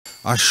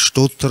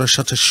Ashtottara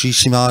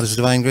Shatashishimad His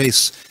Divine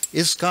Grace,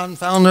 ISKCON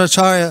Founder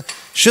Acharya,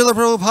 Srila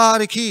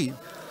Prabhupada Ki,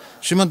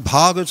 Srimad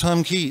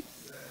Bhagavatam Ki,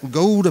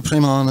 Gauda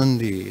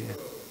Premanandi.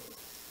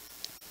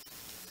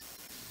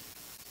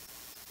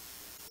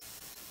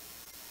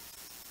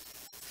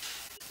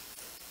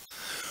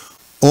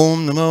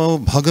 Om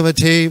Namo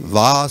Bhagavate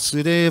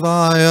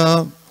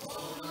Vasudevaya.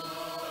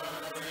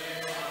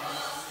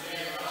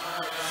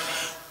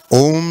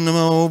 Om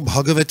Namo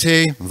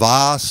Bhagavate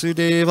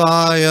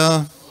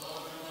Vasudevaya.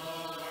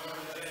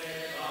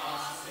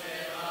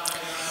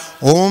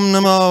 Om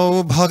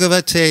Namo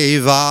Bhagavate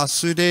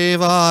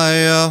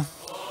Vasudevaya.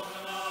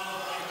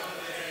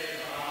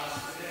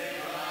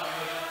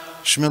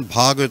 Srimad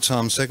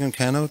Bhagavatam, 2nd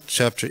Canto,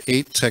 Chapter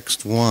 8,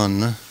 Text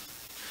 1.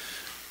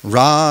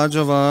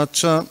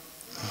 Rajavacha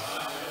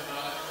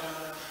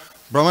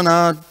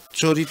Brahmana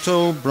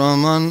Chodito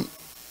Brahman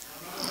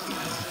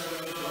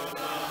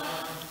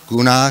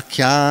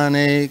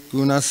Gunakyane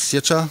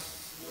Gunasyacha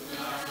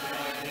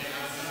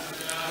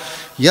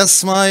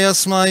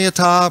Yasma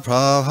Yata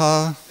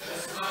Prabha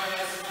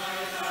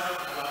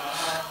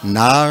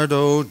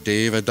Nardo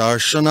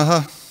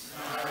Devadarshanaha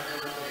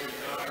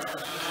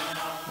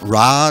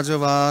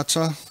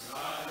Rajavacha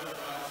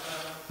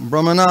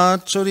Brahmana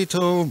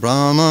Chodito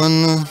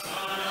Brahman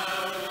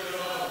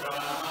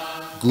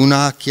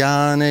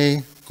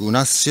Gunakyane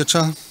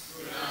Gunasyacha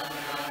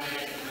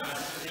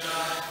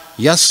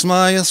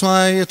Yasma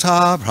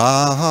Yata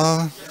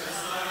Praha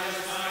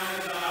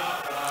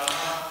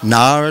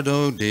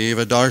Narado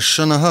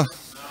Devadarshanaha.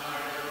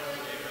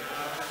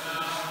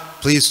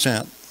 Please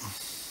chant.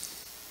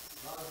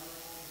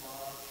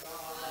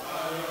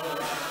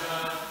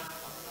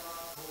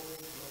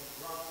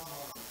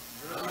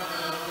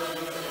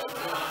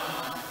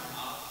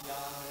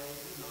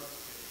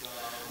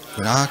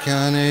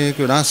 Gunakyane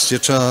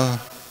Gunasyacha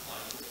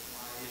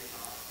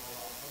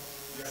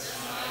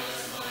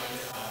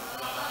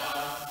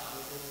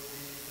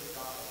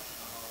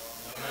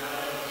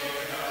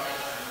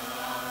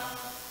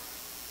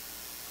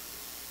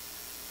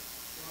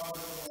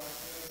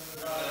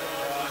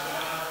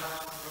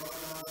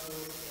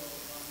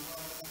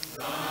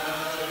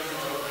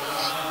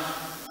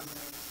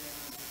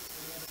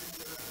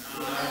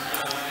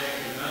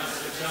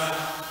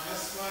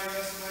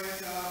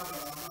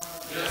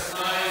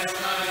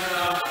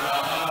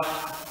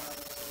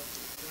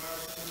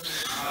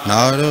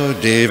Nardo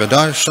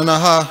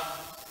Devadarshanaha.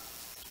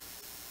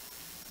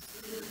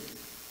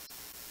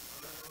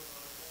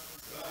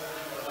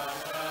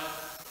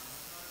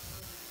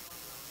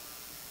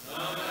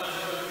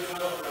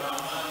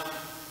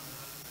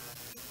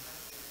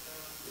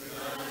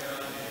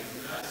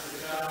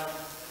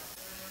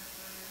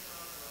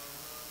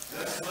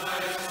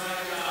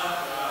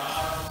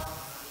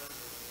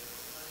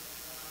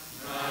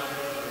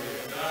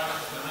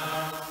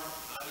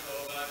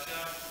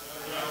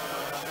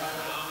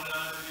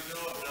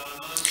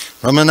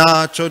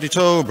 Brahmana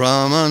Chodito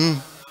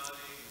Brahman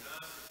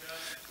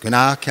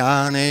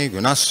Gunakyane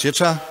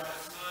Gunasyacha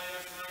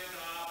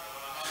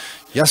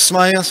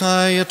Yasma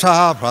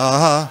Yata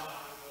Praha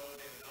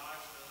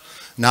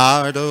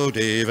Nardo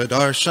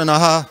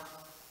Devadarshanaha.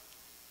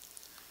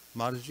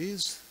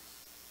 Mataji's.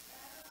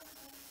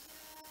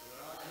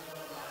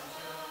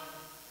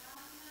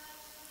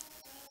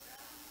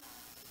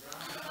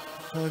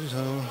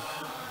 Chodito.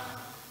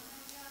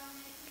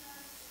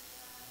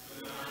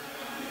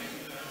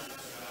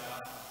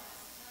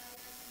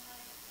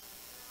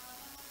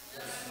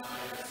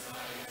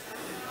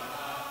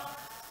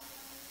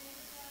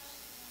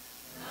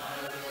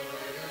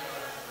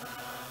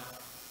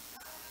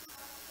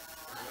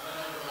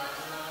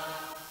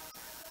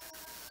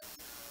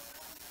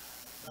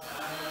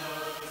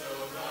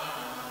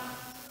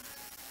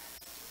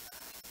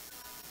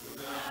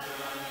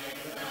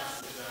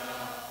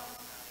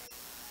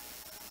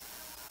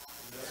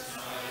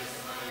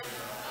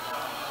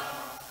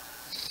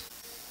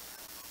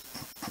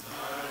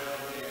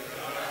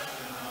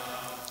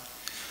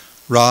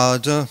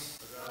 Raja,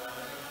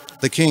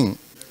 the king,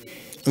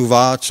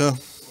 Uvacha,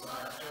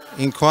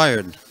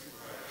 inquired,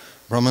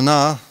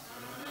 Brahmana,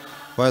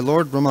 by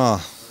Lord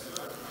Brahma,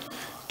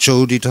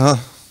 Chodita,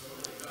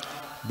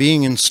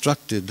 being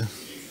instructed,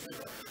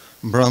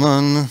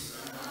 Brahman,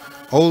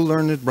 O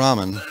learned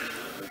Brahman,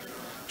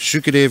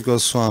 Shukadev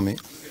Goswami,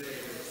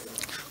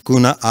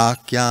 Guna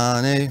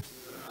Akyane,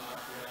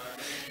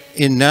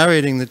 in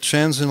narrating the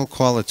transcendental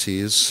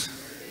qualities,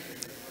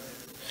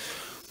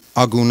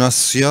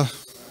 Agunasya,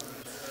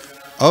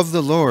 of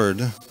the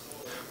Lord,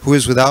 who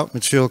is without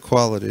material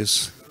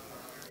qualities,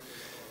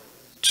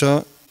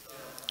 Cha,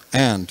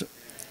 and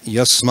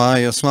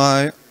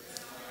Yasmai,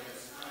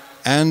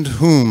 and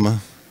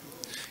whom,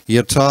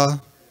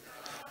 Yata,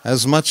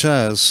 as much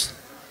as,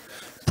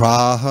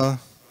 Praha,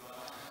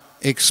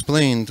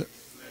 explained,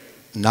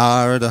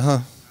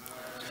 Narada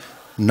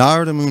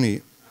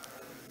Muni,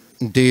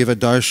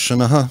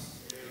 Devadarshanaha,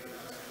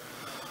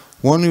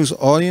 one whose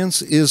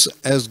audience is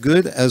as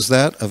good as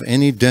that of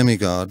any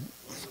demigod.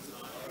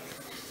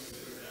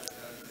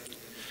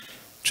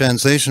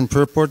 Translation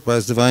purport by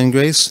His Divine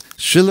Grace,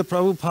 Srila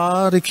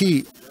Prabhupada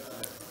ki.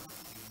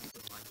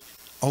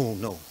 Oh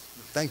no,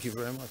 thank you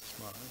very much.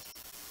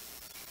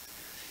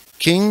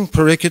 King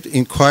Parikshit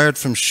inquired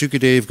from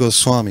Shukadev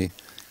Goswami,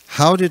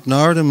 how did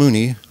Narada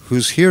Muni,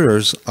 whose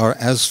hearers are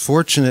as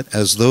fortunate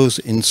as those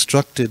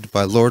instructed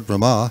by Lord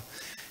Brahma,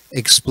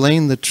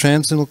 explain the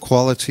transcendental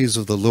qualities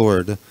of the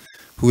Lord,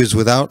 who is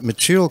without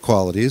material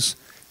qualities,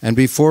 and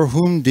before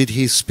whom did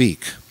he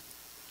speak?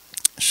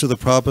 Srila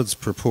Prabhupada's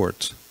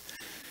purport.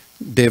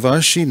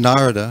 Devarshi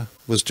Narada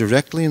was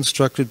directly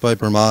instructed by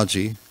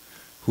Brahmaji,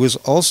 who is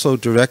also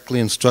directly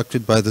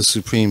instructed by the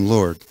Supreme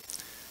Lord.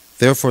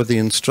 Therefore, the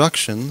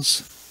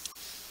instructions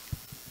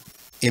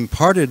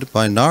imparted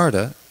by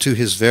Narada to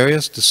his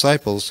various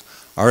disciples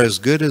are as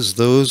good as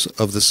those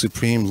of the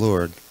Supreme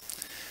Lord.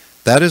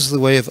 That is the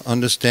way of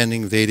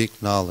understanding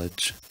Vedic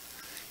knowledge.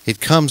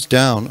 It comes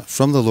down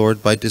from the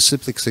Lord by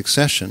disciplic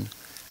succession,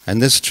 and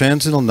this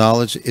transcendental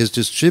knowledge is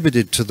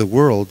distributed to the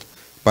world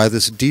by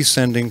this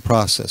descending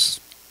process.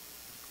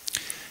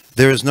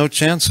 There is no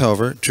chance,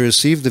 however, to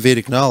receive the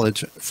Vedic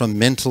knowledge from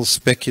mental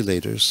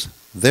speculators.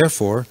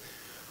 Therefore,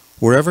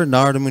 wherever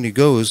Narada Muni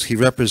goes, he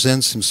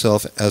represents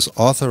himself as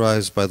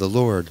authorized by the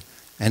Lord,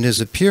 and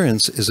his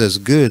appearance is as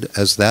good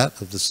as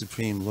that of the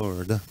Supreme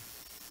Lord.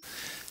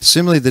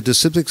 Similarly, the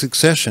disciplic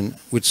succession,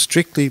 which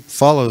strictly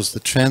follows the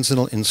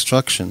transcendental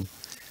instruction,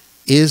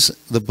 is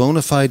the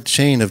bona fide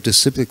chain of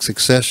disciplic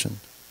succession.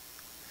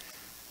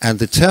 And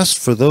the test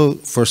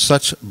for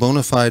such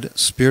bona fide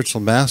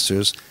spiritual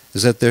masters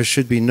is that there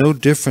should be no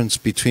difference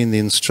between the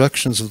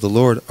instructions of the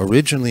Lord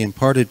originally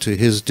imparted to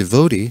his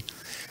devotee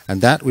and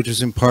that which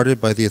is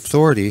imparted by the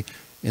authority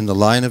in the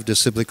line of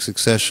disciplic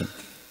succession.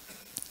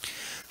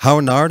 How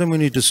Narada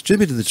Muni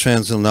distributed the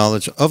transcendental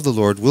knowledge of the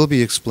Lord will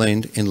be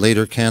explained in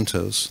later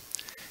cantos.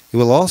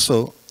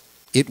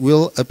 It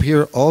will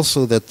appear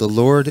also that the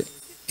Lord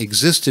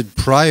existed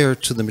prior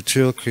to the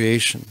material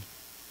creation,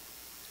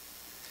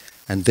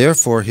 and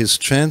therefore his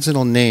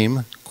transcendental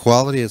name,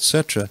 quality,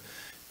 etc.,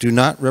 do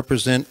not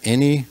represent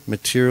any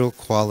material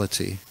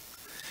quality.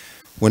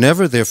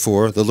 Whenever,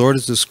 therefore, the Lord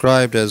is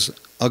described as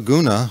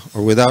aguna,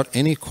 or without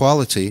any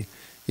quality,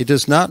 it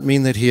does not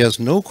mean that he has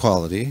no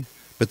quality,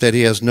 but that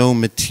he has no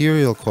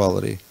material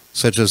quality,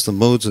 such as the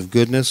modes of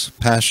goodness,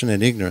 passion,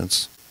 and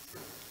ignorance,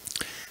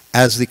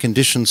 as the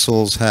conditioned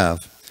souls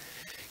have.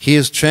 He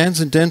is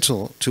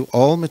transcendental to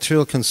all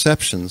material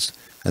conceptions,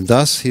 and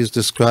thus he is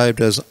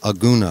described as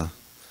aguna.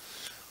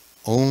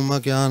 Om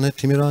Jnana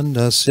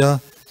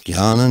Timirandasya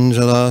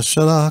Jnananjala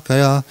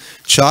Shalakaya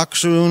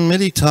Chakshurun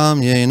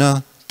Militam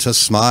Yena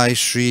Tasmai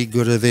Shri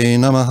Gurave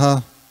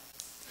Namaha.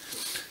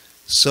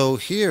 So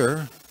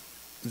here,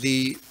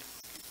 the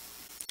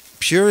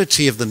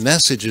purity of the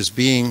message is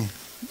being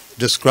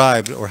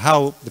described, or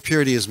how the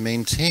purity is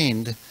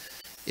maintained,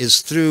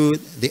 is through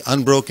the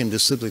unbroken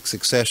disciplic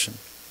succession.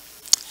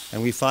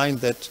 And we find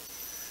that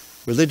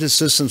religious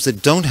systems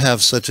that don't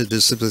have such a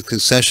disciplic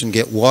succession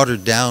get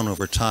watered down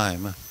over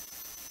time.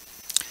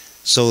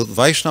 So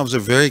Vaishnavas are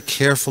very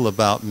careful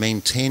about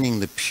maintaining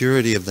the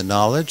purity of the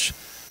knowledge,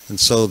 and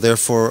so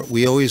therefore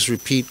we always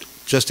repeat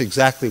just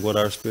exactly what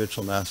our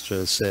spiritual master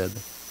has said,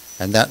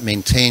 and that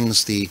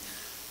maintains the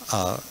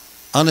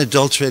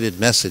unadulterated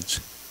message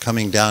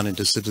coming down in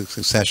disciplic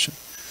succession.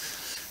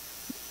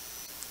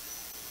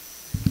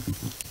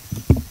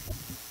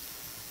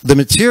 The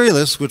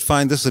materialists would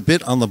find this a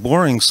bit on the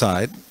boring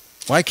side.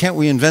 Why can't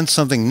we invent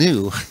something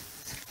new?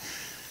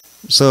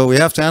 So we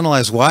have to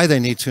analyze why they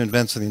need to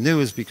invent something new.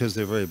 Is because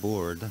they're very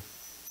bored.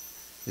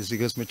 Is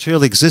because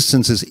material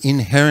existence is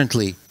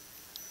inherently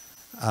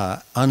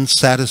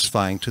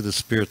unsatisfying to the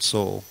spirit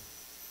soul.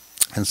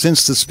 And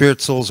since the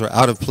spirit souls are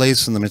out of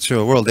place in the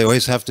material world,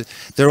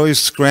 they're always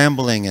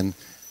scrambling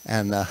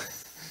and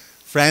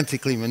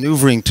frantically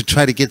maneuvering to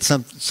try to get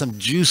some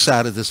juice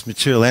out of this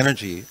material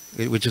energy,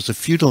 which is a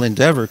futile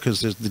endeavor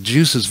because the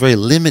juice is very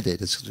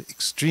limited. It's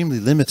extremely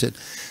limited.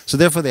 So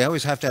therefore they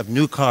always have to have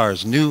new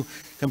cars, new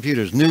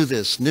computers, new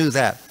this, new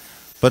that.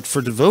 But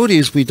for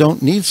devotees, we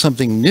don't need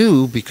something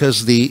new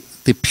because the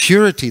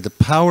purity, the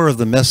power of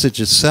the message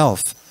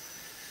itself,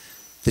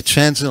 the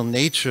transcendental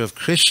nature of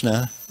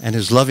Krishna and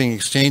his loving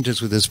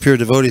exchanges with his pure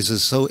devotees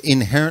is so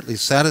inherently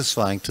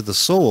satisfying to the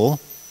soul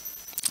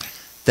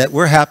that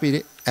we're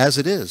happy as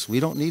it is. We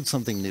don't need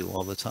something new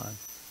all the time.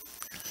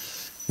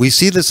 We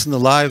see this in the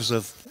lives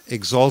of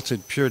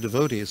exalted pure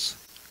devotees.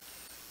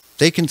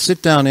 They can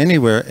sit down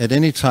anywhere at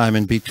any time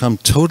and become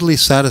totally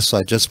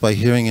satisfied just by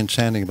hearing and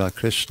chanting about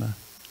Krishna.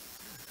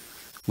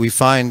 We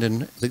find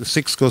in the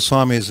 6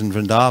 Goswamis in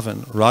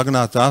Vrindavan,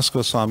 Raghunath Das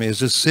Goswami is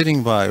just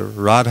sitting by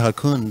Radha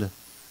Kund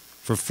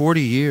for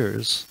 40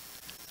 years,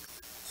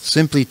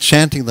 simply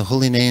chanting the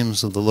holy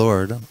names of the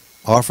Lord,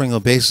 offering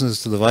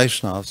obeisances to the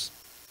Vaishnavas,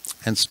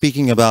 and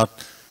speaking about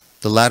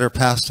the latter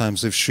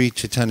pastimes of Sri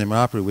Chaitanya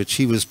Mahaprabhu, which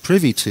he was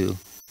privy to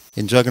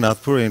in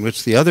Jagannath Puri, in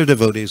which the other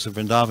devotees of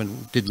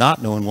Vrindavan did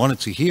not know and wanted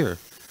to hear.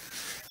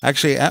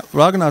 Actually,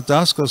 Raghunath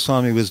Das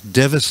Goswami was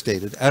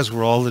devastated, as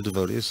were all the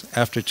devotees,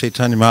 after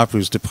Chaitanya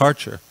Mahaprabhu's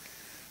departure.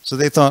 So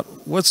they thought,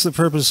 what's the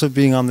purpose of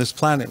being on this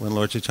planet when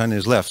Lord Chaitanya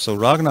is left? So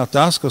Raghunath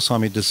Das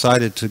Goswami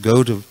decided to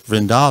go to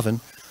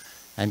Vrindavan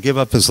and give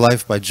up his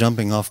life by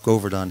jumping off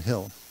Govardhan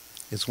Hill.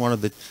 It's one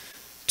of the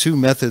two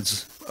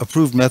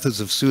approved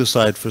methods of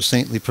suicide for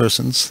saintly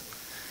persons.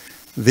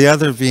 The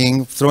other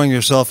being throwing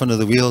yourself under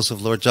the wheels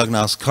of Lord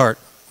Jagannath's cart,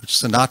 which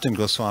Sanatana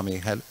Goswami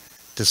had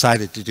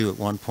decided to do at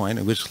one point,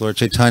 and which Lord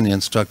Chaitanya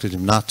instructed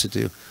him not to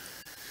do.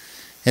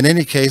 In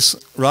any case,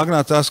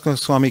 Raghunath Das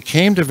Goswami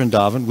came to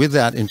Vrindavan with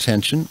that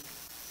intention.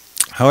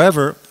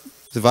 However,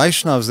 the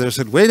Vaishnavas there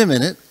said, wait a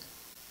minute,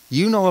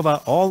 you know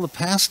about all the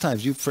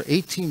pastimes. For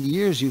 18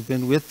 years you've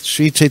been with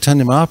Sri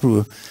Chaitanya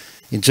Mahaprabhu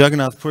in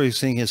Jagannath Puri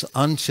singing his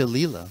Ancha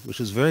Leela, which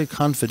is very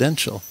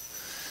confidential.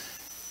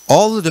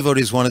 All the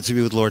devotees wanted to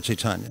be with Lord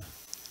Chaitanya,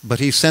 but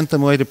he sent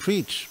them away to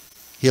preach.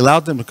 He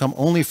allowed them to come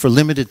only for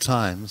limited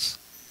times.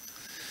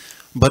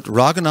 But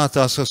Raghunath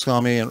Das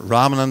Goswami and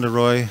Ramananda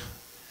Roy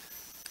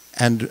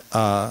and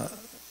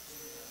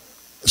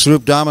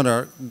Swarup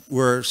Damodar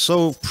were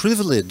so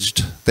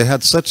privileged, they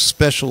had such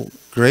special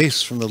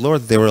grace from the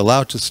Lord, they were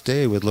allowed to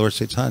stay with Lord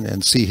Chaitanya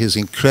and see his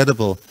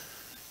incredible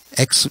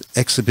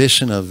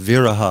exhibition of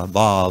Viraha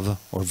Bhav,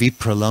 or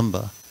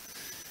Vipralamba,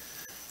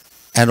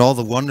 and all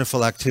the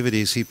wonderful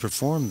activities he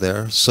performed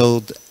there. So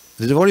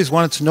the devotees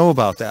wanted to know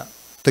about that.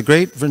 The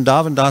great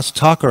Vrindavan Das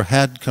Thakur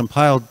had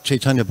compiled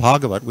Chaitanya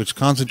Bhagavat, which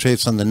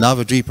concentrates on the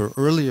Navadvipa,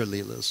 earlier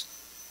Leelas.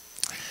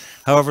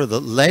 However, the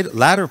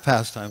latter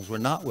pastimes were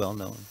not well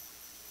known.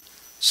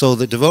 So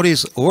the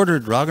devotees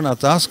ordered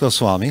Raghunath Das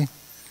Goswami,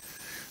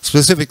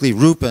 specifically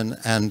Rupan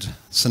and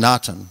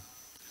Sanatan,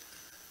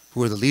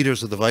 who were the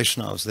leaders of the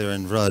Vaishnavas there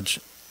in Vraj,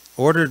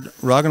 ordered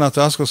Raghunath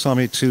Das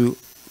Goswami to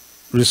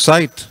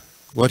recite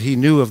what he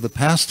knew of the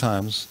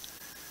pastimes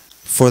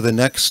for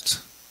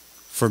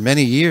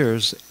many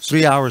years,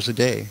 3 hours a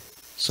day.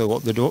 So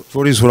the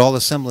devotees would all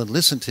assemble and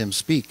listen to him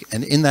speak.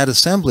 And in that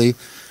assembly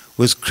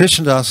was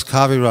Krishnadas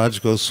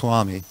Kaviraj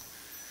Goswami.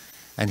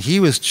 And he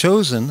was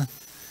chosen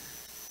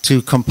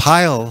to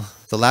compile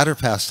the latter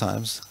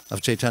pastimes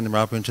of Chaitanya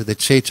Mahaprabhu into the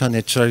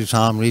Chaitanya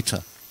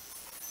Charitamrita.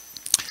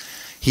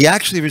 He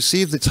actually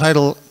received the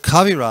title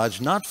Kaviraj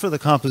not for the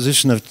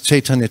composition of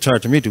Chaitanya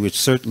Charitamrita, which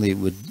certainly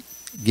would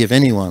give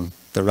anyone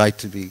the right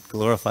to be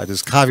glorified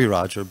as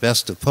Kaviraj, or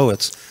best of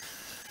poets.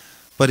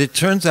 But it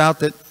turns out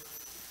that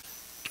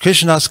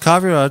Krishnadas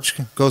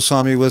Kaviraj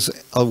Goswami was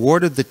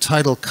awarded the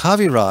title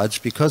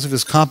Kaviraj because of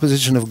his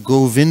composition of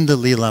Govinda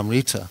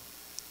Lilamrita,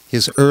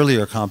 his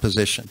earlier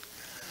composition,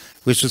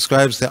 which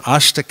describes the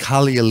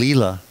Ashtakaliya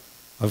Leela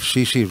of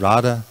Shri Shri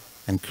Radha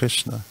and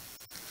Krishna.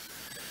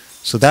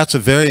 So that's a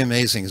very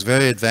amazing, it's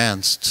very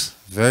advanced,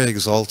 very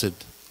exalted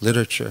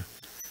literature.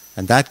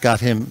 And that got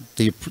him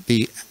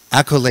the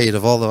accolade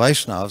of all the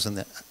Vaishnavas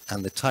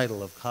and the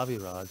title of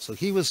Kaviraj. So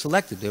he was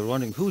selected. They were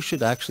wondering who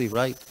should actually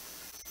write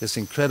this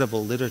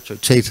incredible literature,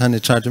 Chaitanya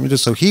Charitamrita.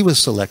 So he was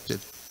selected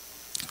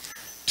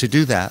to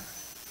do that.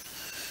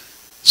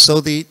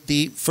 So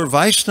for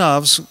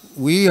Vaishnavas,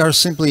 we are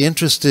simply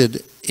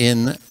interested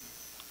in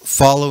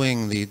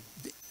following the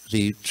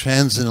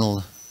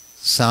transcendental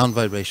sound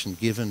vibration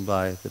given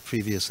by the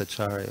previous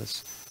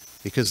acharyas,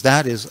 because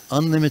that is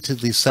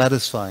unlimitedly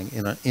satisfying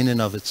in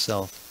and of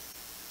itself.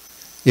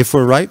 If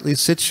we're rightly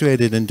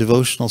situated in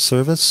devotional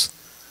service,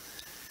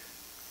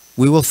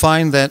 we will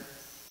find that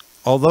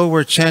although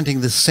we're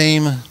chanting the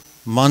same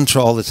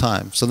mantra all the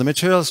time, so the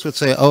materialist would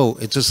say, oh,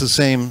 it's just the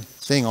same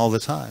thing all the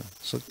time,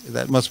 so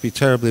that must be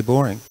terribly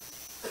boring.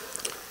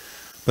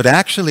 But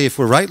actually, if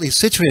we're rightly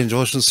situated in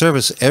devotional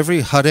service,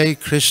 every Hare,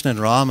 Krishna, and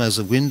Rama is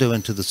a window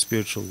into the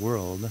spiritual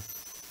world.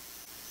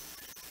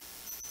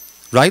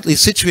 Rightly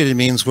situated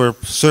means we're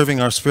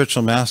serving our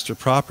spiritual master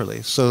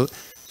properly. So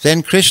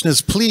then Krishna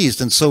is pleased.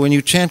 And so when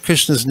you chant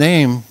Krishna's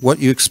name, what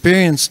you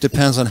experience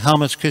depends on how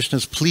much Krishna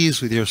is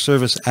pleased with your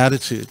service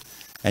attitude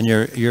and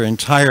your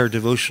entire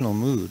devotional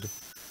mood.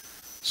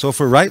 So if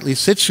we're rightly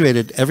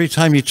situated, every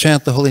time you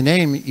chant the holy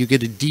name, you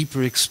get a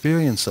deeper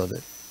experience of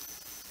it.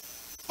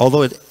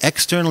 Although it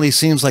externally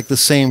seems like the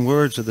same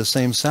words or the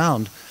same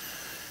sound,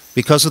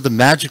 because of the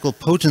magical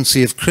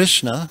potency of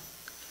Krishna,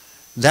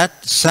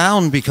 that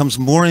sound becomes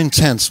more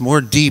intense,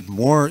 more deep,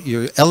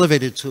 you're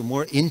elevated to a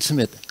more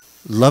intimate,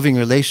 loving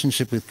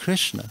relationship with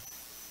Krishna.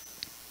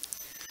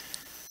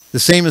 The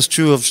same is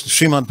true of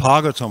Srimad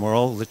Bhagavatam or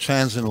all the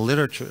transcendental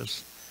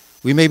literatures.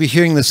 We may be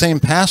hearing the same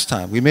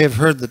pastime. We may have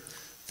heard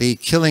the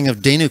killing of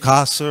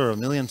Dhenukasura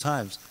 1,000,000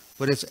 times,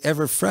 but it's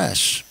ever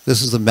fresh.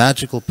 This is the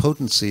magical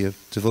potency of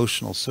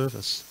devotional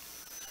service.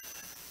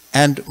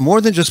 And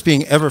more than just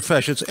being ever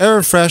fresh, it's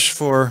ever fresh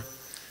for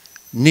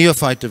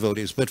neophyte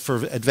devotees, but for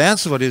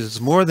advanced devotees,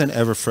 it's more than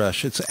ever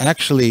fresh. It's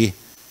actually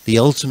the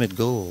ultimate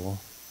goal.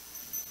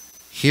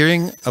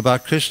 Hearing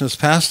about Krishna's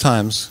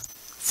pastimes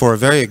for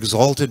very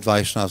exalted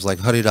Vaishnavas like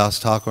Haridas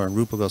Thakur and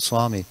Rupa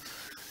Goswami,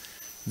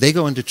 they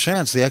go into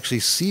trance. They actually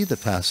see the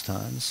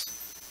pastimes.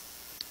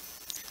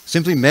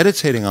 Simply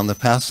meditating on the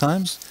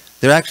pastimes,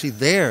 they're actually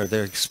there.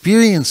 They're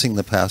experiencing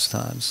the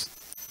pastimes.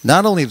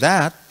 Not only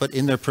that, but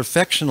in their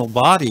perfectional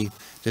body,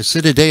 their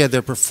Siddhadeha,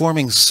 they're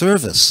performing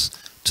service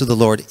to to the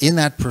Lord in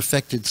that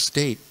perfected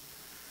state.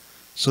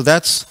 So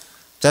that's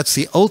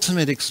the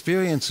ultimate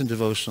experience in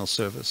devotional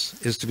service,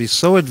 is to be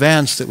so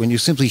advanced that when you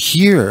simply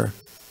hear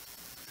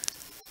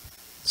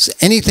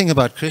anything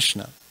about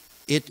Krishna,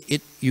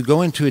 you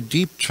go into a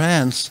deep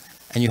trance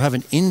and you have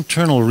an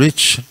internal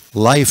rich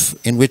life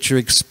in which you're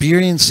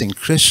experiencing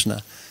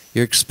Krishna.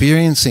 You're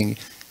experiencing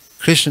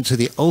Krishna to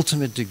the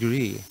ultimate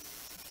degree.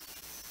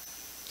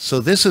 So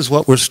this is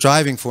what we're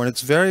striving for, and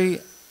it's very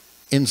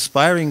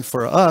inspiring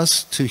for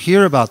us to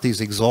hear about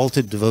these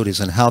exalted devotees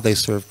and how they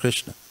serve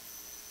Krishna.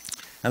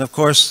 And of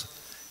course,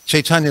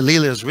 Chaitanya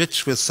Leela is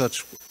rich with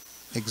such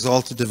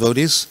exalted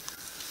devotees.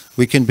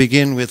 We can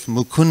begin with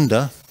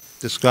Mukunda,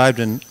 described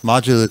in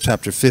Madhya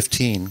chapter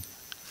 15.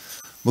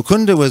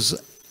 Mukunda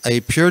was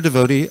a pure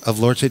devotee of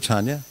Lord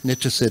Chaitanya,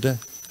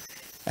 Nityasiddha,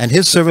 and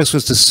his service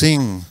was to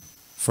sing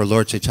for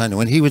Lord Chaitanya.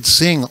 When he would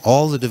sing,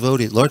 all the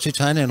devotees, Lord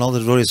Chaitanya and all the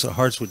devotees, their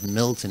hearts would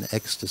melt in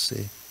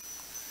ecstasy.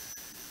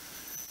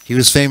 He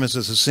was famous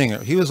as a singer.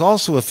 He was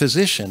also a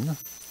physician,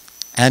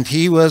 and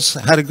he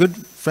had a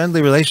good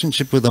friendly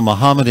relationship with a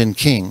Mohammedan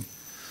king.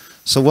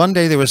 So one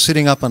day they were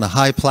sitting up on a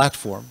high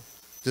platform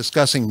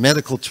discussing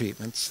medical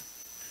treatments,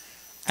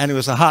 and it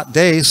was a hot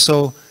day,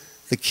 so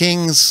the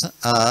king's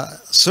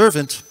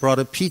servant brought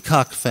a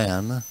peacock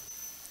fan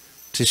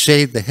to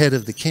shade the head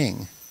of the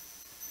king.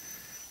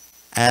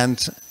 And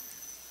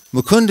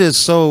Mukunda is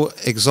so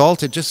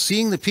exalted, just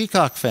seeing the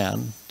peacock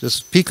fan,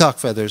 just peacock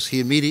feathers, he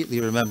immediately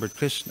remembered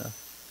Krishna.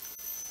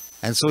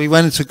 And so he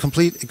went into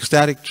complete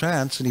ecstatic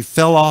trance, and he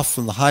fell off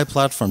from the high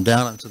platform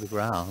down onto the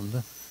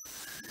ground.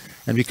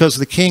 And because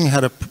the king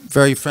had a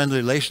very friendly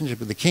relationship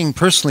with the king,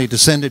 personally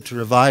descended to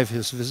revive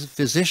his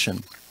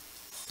physician.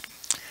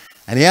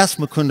 And he asked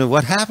Mukunda,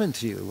 "What happened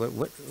to you?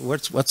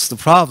 What's the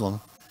problem?"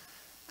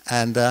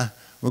 And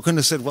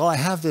Mukunda said, "Well, I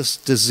have this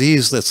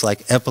disease that's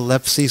like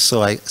epilepsy,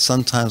 so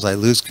sometimes I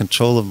lose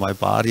control of my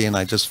body and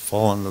I just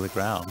fall onto the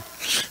ground."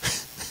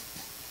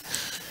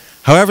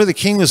 However, the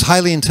king was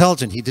highly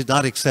intelligent. He did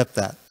not accept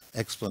that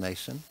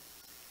explanation.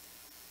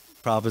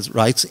 Prabhupada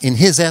writes, in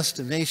his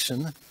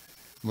estimation,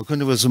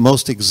 Mukunda was the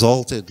most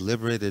exalted,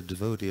 liberated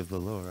devotee of the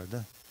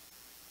Lord.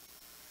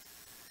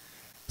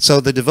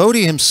 So the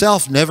devotee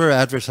himself never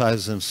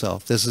advertises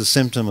himself. This is a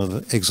symptom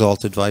of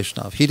exalted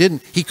Vaishnava.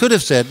 He could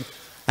have said,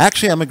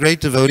 "Actually, I'm a great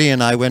devotee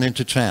and I went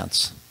into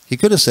trance." He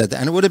could have said that,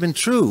 and it would have been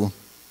true,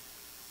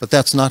 but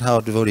that's not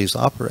how devotees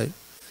operate.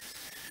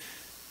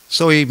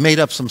 So he made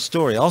up some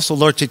story. Also,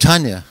 Lord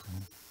Chaitanya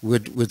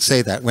would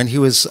say that. When he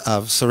was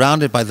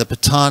surrounded by the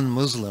Pathan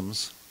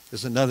Muslims,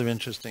 there's another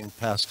interesting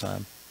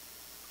pastime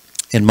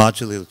in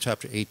Madhya Lila,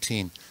 chapter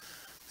 18.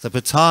 The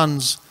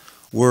Pathans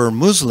were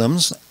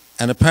Muslims,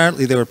 and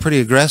apparently they were pretty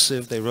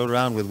aggressive. They rode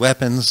around with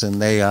weapons,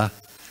 and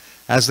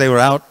as they were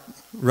out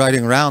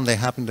riding around, they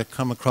happened to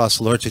come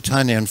across Lord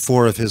Chaitanya and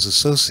 4 of his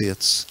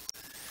associates.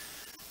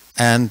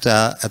 And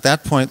at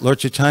that point, Lord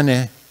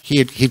Chaitanya,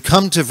 he'd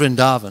come to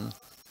Vrindavan.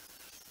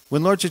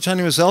 When Lord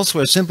Chaitanya was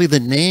elsewhere, simply the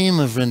name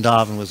of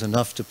Vrindavan was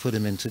enough to put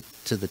him into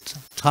the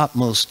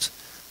topmost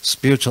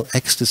spiritual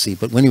ecstasy.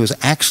 But when he was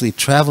actually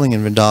traveling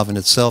in Vrindavan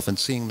itself and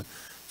seeing the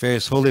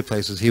various holy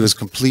places, he was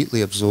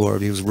completely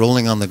absorbed. He was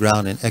rolling on the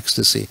ground in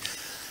ecstasy.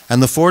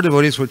 And the 4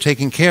 devotees were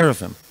taking care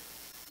of him.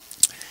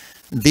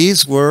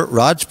 These were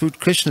Rajput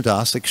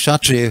Krishnadas, a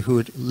Kshatriya who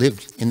had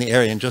lived in the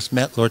area and just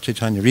met Lord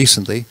Chaitanya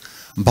recently,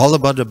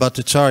 Balabhadra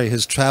Bhattacharya,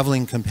 his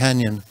traveling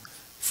companion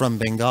from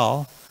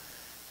Bengal,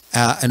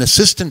 an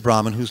assistant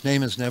Brahmin whose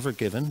name is never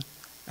given,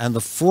 and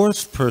the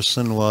 4th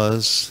person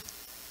was,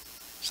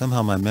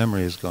 somehow my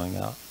memory is going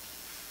out.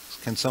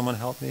 Can someone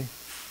help me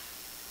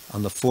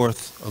on the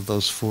 4th of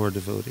those 4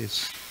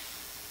 devotees?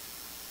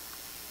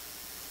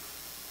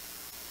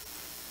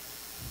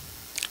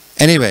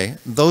 Anyway,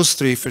 those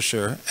 3 for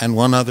sure, and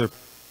 1 other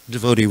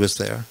devotee was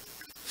there.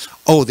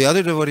 Oh, the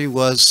other devotee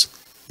was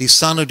the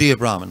Sanudiya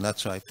Brahmin,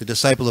 that's right, the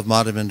disciple of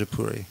Madhavendra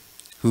Puri,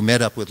 who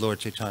met up with Lord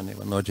Chaitanya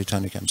when Lord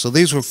Chaitanya came. So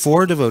these were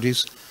 4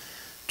 devotees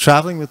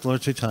traveling with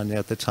Lord Chaitanya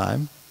at the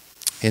time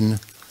in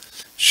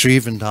Sri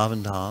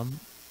Vrindavan Dham,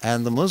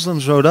 and the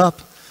Muslims rode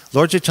up.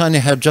 Lord Chaitanya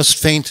had just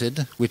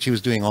fainted, which he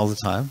was doing all the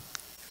time,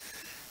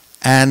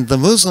 and the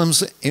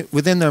Muslims,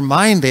 within their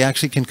mind, they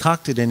actually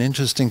concocted an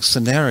interesting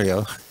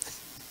scenario.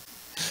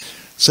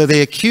 So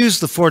they accused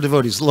the 4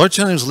 devotees. Lord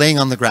Chaitanya was laying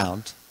on the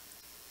ground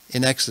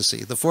in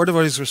ecstasy. The 4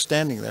 devotees were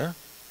standing there.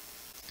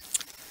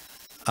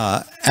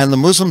 And the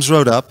Muslims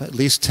rode up, at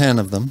least 10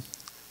 of them.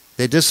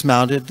 They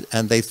dismounted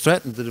and they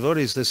threatened the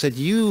devotees. They said,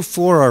 "You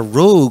 4 are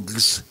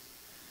rogues.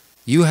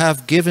 You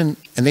have given,"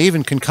 and they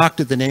even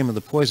concocted the name of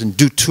the poison,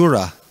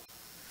 Dutura.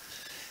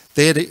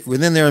 They had,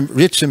 within their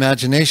rich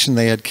imagination,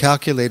 they had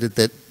calculated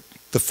that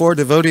the 4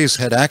 devotees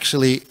had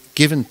actually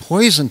given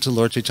poison to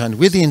Lord Chaitanya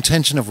with the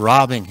intention of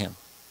robbing him.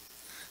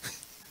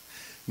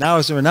 Now,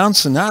 as a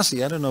renounced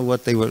sannyasi, I don't know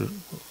what they were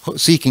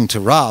seeking to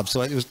rob,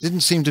 so it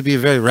didn't seem to be a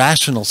very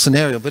rational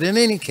scenario. But in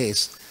any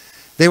case,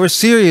 they were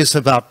serious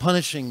about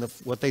punishing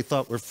what they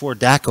thought were 4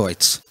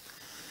 dacoits.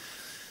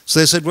 So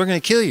they said, "We're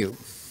going to kill you."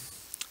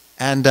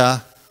 And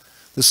the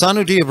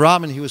Sanudiya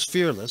Brahmin, he was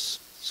fearless,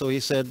 so he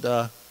said,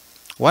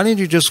 why don't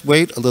you just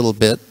wait a little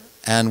bit,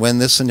 and when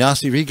this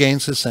sannyasi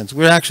regains his sense,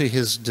 we're actually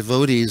his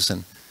devotees,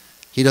 and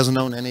he doesn't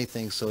own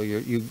anything, so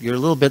you're a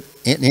little bit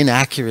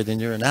inaccurate in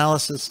your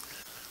analysis.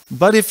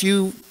 But if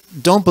you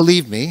don't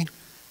believe me,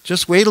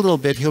 just wait a little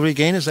bit, he'll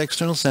regain his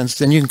external sense,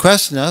 then you can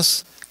question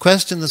us,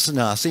 question the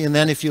sannyasi, and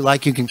then if you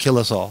like, you can kill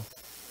us all.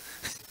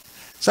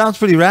 Sounds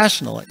pretty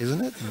rational,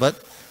 isn't it?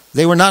 But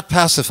they were not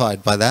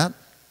pacified by that.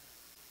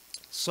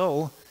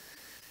 So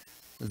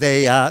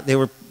they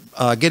were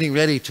getting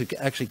ready to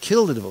actually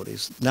kill the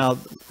devotees. Now,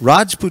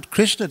 Rajput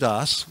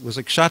Krishnadas was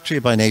a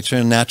Kshatriya by nature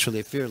and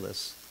naturally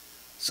fearless.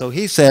 So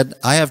he said,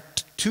 I have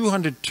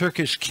 200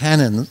 Turkish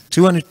cannons,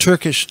 200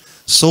 Turkish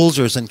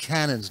soldiers and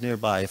cannons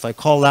nearby. If I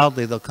call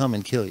loudly, they'll come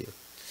and kill you.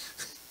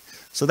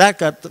 So that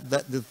got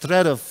the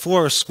threat of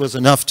force was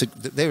enough to,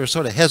 they were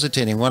sort of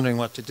hesitating, wondering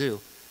what to do.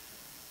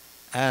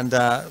 And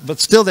but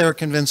still they were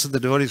convinced that the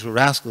devotees were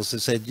rascals. They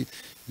said,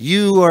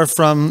 you are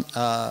from,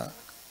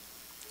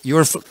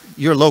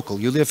 you're local,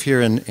 you live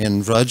here in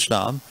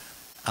Vrajnam.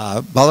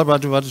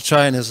 Balabhadra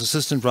Bhattacharya and his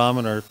assistant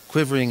Brahman are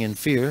quivering in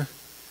fear,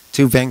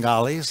 two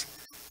Bengalis.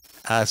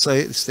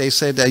 So they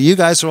said, you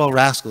guys are all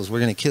rascals, we're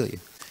going to kill you.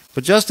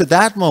 But just at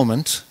that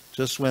moment,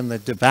 just when the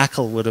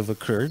debacle would have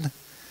occurred,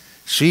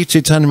 Sri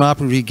Chaitanya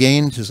Mahaprabhu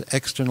regained his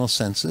external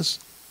senses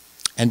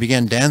and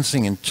began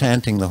dancing and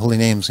chanting the holy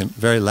names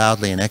very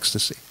loudly in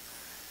ecstasy.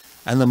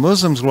 And the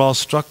Muslims were all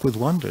struck with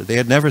wonder. They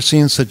had never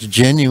seen such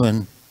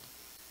genuine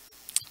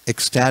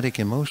ecstatic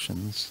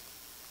emotions.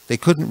 They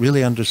couldn't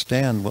really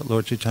understand what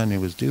Lord Chaitanya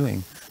was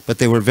doing, but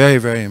they were very,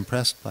 very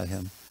impressed by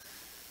him.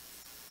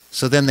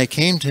 So then they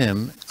came to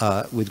him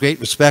with great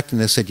respect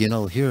and they said, you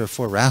know, here are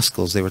 4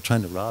 rascals, they were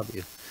trying to rob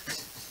you.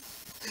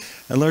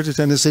 And Lord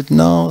Chaitanya said,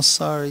 no,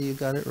 sorry, you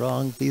got it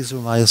wrong. These are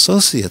my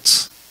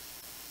associates.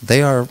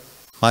 They are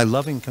my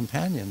loving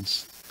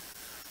companions.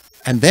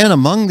 And then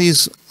among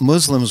these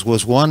Muslims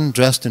was one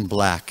dressed in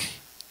black.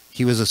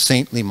 He was a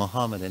saintly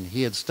Mohammedan.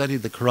 He had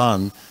studied the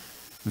Quran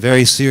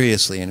very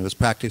seriously and was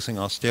practicing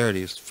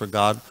austerities for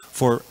God,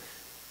 for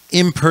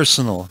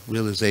impersonal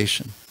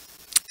realization.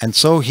 And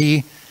so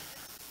he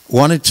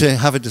wanted to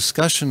have a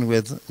discussion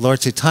with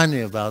Lord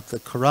Chaitanya about the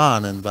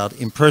Quran and about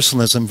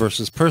impersonalism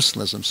versus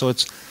personalism. So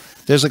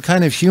there's a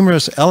kind of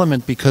humorous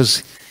element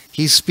because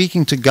he's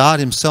speaking to God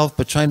himself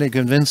but trying to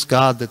convince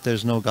God that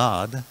there's no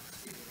God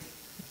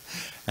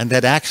and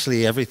that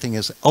actually everything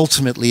is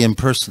ultimately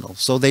impersonal.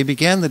 So they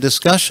began the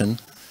discussion,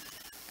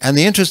 and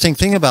the interesting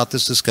thing about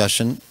this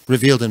discussion,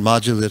 revealed in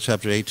Madhya Lila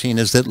chapter 18,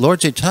 is that Lord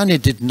Chaitanya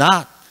did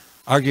not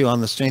argue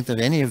on the strength of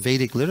any of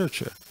Vedic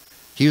literature.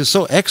 He was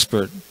so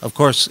expert. Of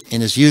course,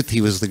 in his youth,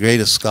 he was the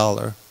greatest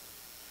scholar.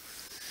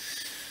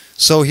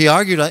 So he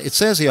argued, it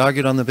says he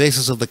argued on the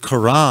basis of the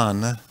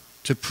Quran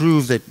to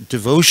prove that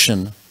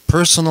devotion,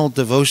 personal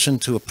devotion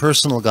to a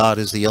personal God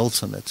is the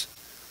ultimate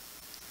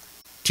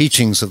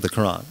teachings of the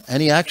Quran.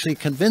 And he actually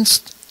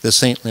convinced the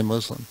saintly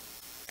Muslim.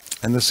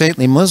 And the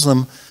saintly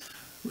Muslim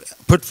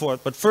put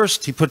forth, but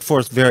first he put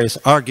forth various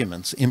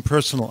arguments,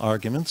 impersonal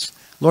arguments.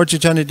 Lord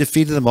Chaitanya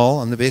defeated them all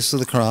on the basis of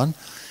the Quran.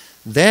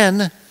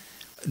 Then,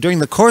 during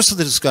the course of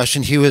the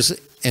discussion, he was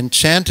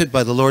enchanted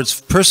by the Lord's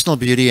personal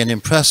beauty and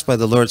impressed by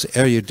the Lord's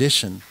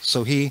erudition.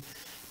 So he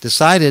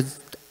decided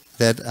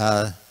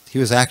that he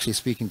was actually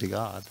speaking to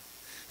God.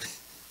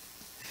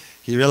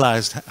 He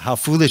realized how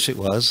foolish it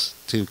was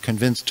to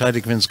try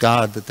to convince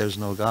God that there's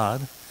no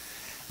God.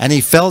 And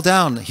he fell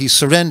down, he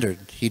surrendered,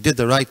 he did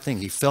the right thing.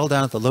 He fell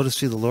down at the lotus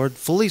feet of the Lord,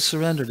 fully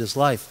surrendered his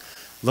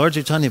life. Lord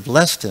Chaitanya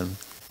blessed him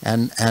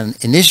and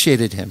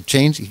initiated him.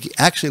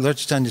 Actually, Lord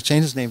Chaitanya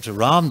changed his name to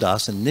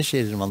Ramdas and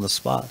initiated him on the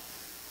spot.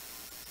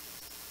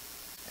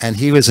 And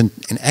he was in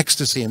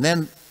ecstasy. And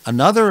then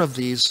another of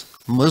these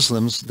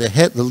Muslims,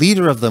 the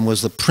leader of them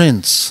was the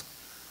prince.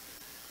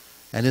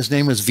 And his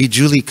name was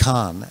Vijuli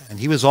Khan. And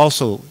he was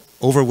also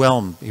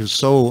overwhelmed. He was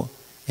so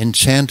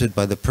enchanted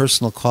by the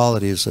personal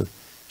qualities of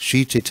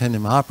Sri Chaitanya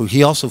Mahaprabhu.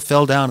 He also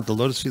fell down at the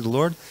lotus feet of the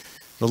Lord.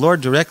 The Lord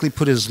directly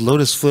put his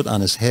lotus foot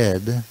on his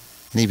head,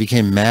 and he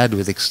became mad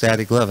with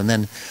ecstatic love. And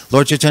then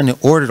Lord Chaitanya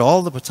ordered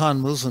all the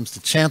Pathan Muslims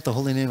to chant the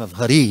holy name of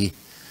Hari,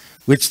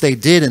 which they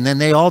did, and then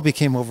they all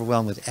became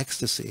overwhelmed with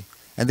ecstasy.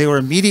 And they were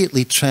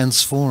immediately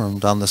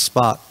transformed on the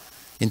spot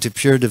into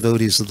pure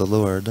devotees of the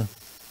Lord.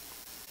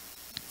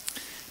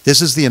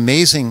 This is the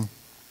amazing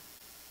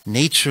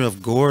nature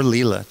of Gaur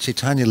Lila,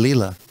 Chaitanya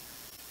Lila,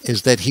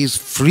 is that he's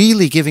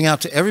freely giving out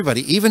to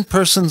everybody, even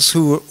persons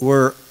who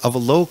were of a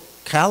low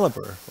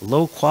caliber,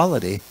 low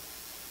quality.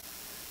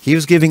 He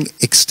was giving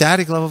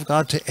ecstatic love of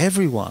God to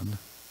everyone.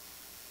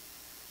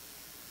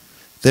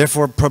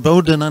 Therefore,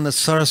 Prabodhananda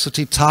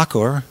Saraswati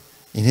Thakur,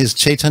 in his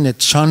Chaitanya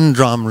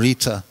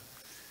Chandramrita,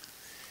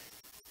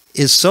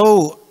 is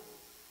so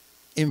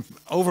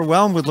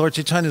overwhelmed with Lord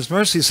Chaitanya's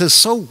mercy. He says,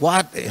 so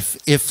what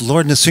if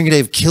Lord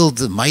Nrsingadev killed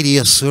the mighty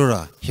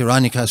Asura,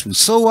 Hiranyakashipu?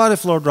 So what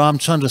if Lord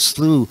Ramchandra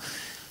slew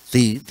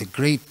the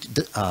great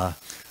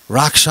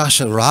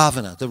Rakshasa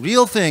Ravana? The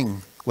real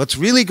thing, what's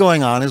really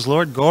going on is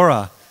Lord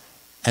Gora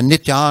and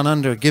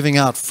Nityananda are giving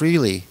out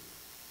freely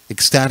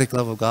ecstatic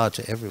love of God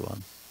to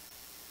everyone.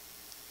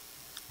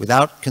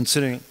 without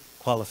considering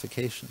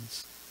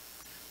qualifications.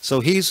 So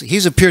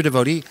he's a pure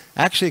devotee.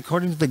 Actually,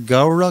 according to the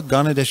Gaura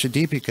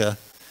Ganadeshadipika,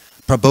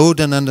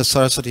 Prabodhananda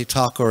Saraswati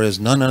Thakur is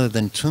none other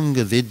than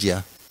Tunga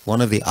Vidya, one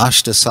of the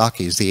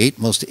Ashtasakis, the 8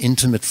 most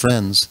intimate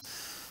friends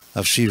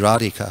of Sri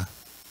Radhika.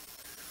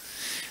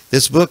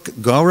 This book,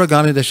 Gaura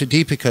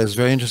Ganadeshadipika, is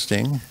very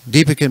interesting.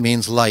 Deepika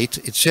means light.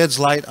 It sheds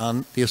light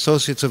on the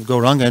associates of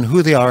Gauranga and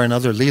who they are in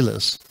other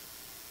leelas.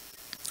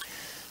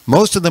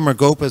 Most of them are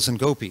Gopas and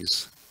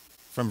Gopis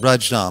from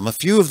Brajdam. A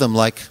few of them,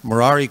 like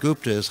Murari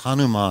Gupta, is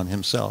Hanuman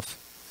himself.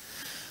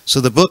 So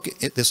the book,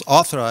 this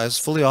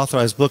fully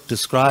authorized book,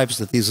 describes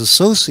that these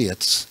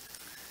associates,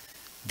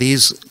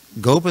 these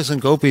Gopas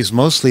and Gopis,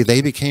 mostly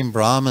they became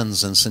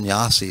Brahmins and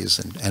sannyasis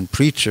and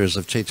preachers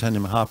of Chaitanya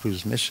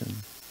Mahaprabhu's mission.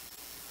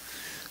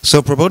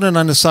 So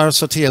Prabodhananda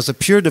Saraswati, as a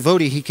pure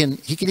devotee, he can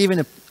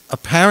even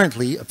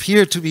apparently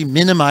appear to be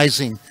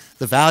minimizing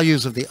the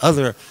values of the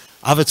other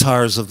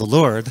avatars of the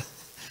Lord.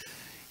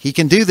 He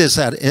can do this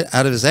out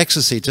of his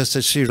ecstasy, just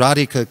as Sri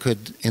Radhika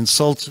could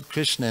insult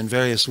Krishna in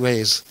various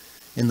ways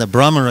in the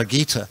Brahmara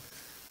Gita.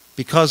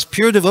 Because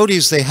pure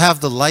devotees, they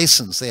have the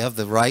license, they have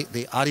the right,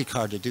 the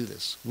adhikar to do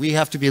this. We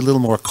have to be a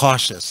little more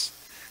cautious.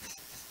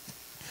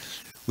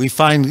 We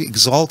find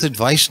exalted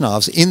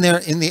Vaishnavas in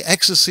the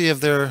ecstasy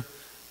of their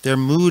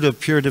mood of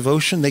pure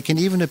devotion, they can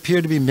even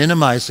appear to be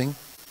minimizing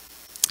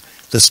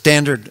the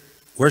standard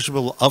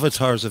worshipable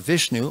avatars of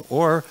Vishnu,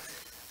 or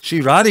Sri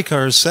Radhika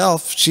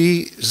herself,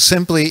 she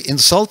simply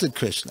insulted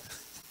Krishna.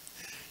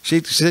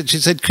 She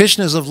said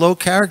Krishna is of low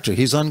character,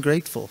 he's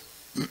ungrateful.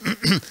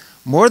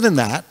 More than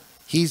that,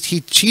 he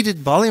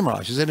cheated Bali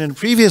Maharaj. He said in a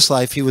previous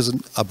life he was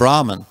a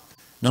Brahmin,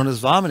 known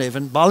as Vamaneva,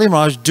 and Bali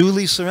Maharaj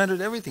duly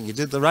surrendered everything. He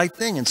did the right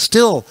thing, and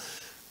still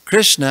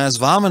Krishna, as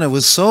Vamana,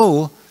 was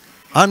so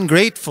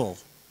ungrateful,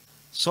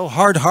 so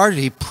hard-hearted,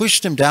 he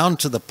pushed him down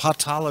to the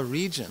Patala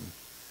region,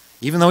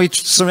 even though he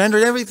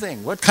surrendered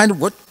everything. What kind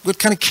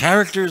of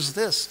character is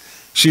this?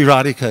 Sri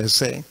Radhika is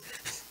saying.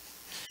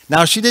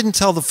 Now, she didn't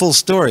tell the full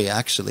story,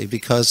 actually,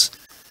 because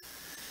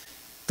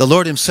the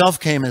Lord himself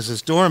came as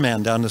his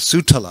doorman down to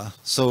Sutala.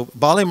 So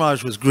Bali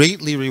Maharaj was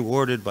greatly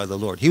rewarded by the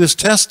Lord. He was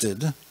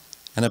tested,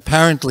 and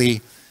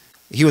apparently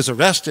he was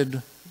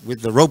arrested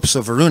with the ropes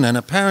of Varuna, and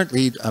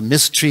apparently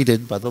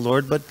mistreated by the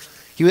Lord, but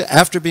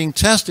after being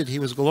tested, he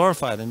was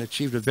glorified and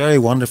achieved a very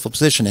wonderful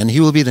position, and he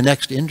will be the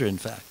next Indra, in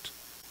fact.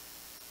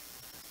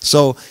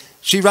 So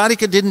Sri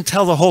Radhika didn't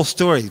tell the whole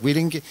story. We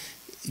didn't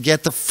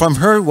get from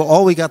her,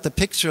 all we got the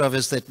picture of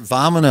is that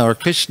Vamana, or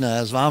Krishna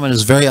as Vamana,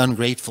 is very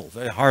ungrateful,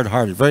 very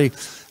hard-hearted,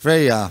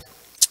 very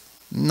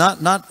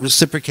not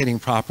reciprocating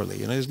properly.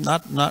 You know, he's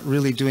not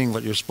really doing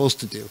what you're supposed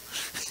to do.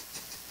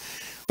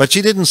 But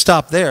she didn't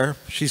stop there.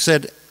 She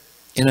said,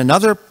 in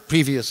another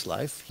previous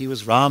life, he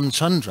was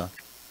Ramchandra.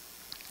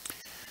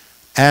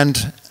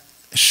 And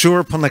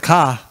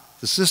Shurpanakha,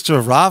 the sister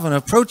of Ravana,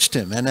 approached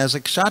him. And as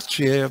a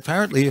kshatriya,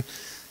 apparently,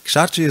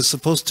 kshatriya is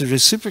supposed to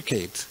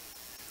reciprocate.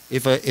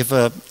 If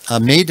a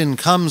maiden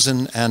comes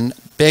and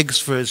begs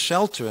for his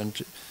shelter and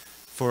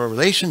for a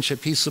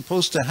relationship, he's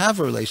supposed to have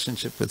a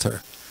relationship with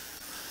her.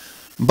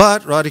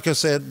 But Radhika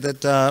said that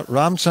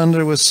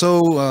Ramchandra was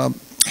so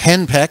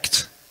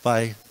henpecked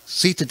by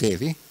Sita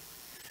Devi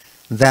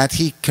that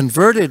he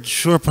converted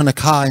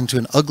Shurpanakha into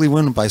an ugly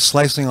woman by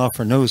slicing off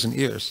her nose and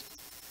ears.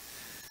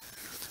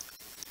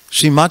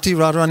 Srimati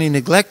Radharani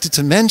neglected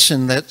to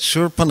mention that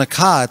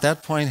Shurpanakha at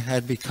that point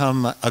had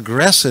become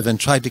aggressive and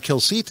tried to kill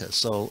Sita.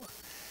 So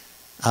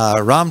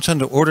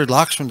Ramchandra ordered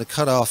Lakshman to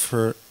cut off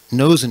her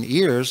nose and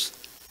ears.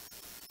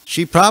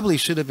 She probably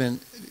should have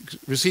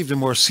received a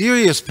more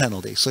serious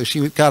penalty. So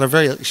she got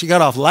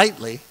off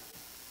lightly.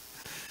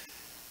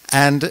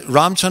 And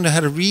Ramchandra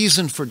had a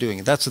reason for doing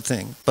it. That's the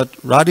thing. But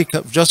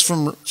Radhika, just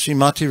from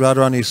Srimati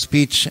Radharani's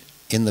speech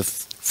in the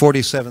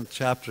 47th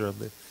chapter of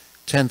the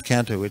 10th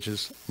canto, which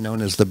is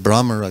known as the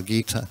Brahmara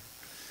Gita,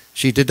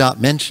 she did not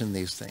mention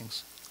these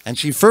things. And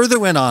she further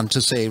went on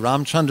to say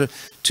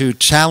to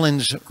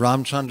challenge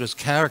Ramchandra's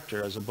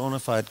character as a bona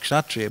fide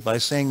kshatriya by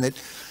saying that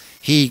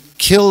he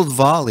killed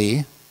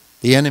Vali,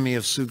 the enemy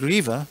of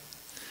Sugriva,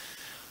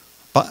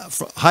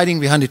 hiding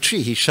behind a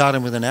tree. He shot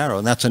him with an arrow,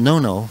 and that's a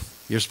no-no.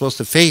 You're supposed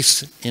to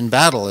face in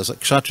battle, as a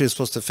kshatriya is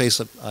supposed to face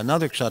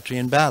another kshatriya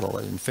in battle,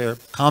 in fair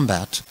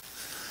combat.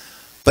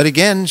 But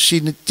again, she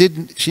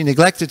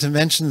neglected to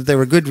mention that there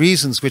were good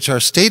reasons which are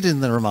stated in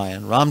the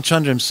Ramayana.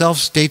 Ramchandra himself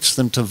states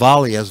them to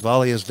Vali as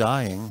Vali is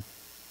dying.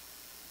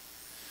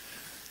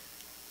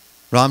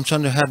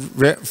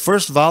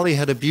 First Vali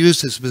had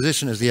abused his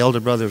position as the elder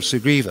brother of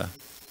Sugriva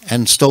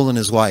and stolen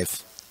his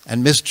wife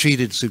and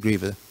mistreated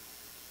Sugriva,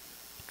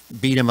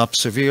 beat him up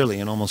severely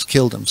and almost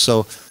killed him.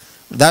 So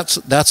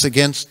that's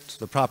against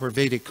the proper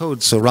Vedic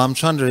code. So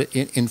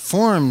Ramchandra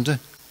informed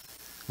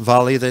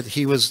Vali that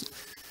he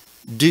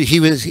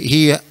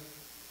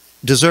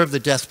deserved the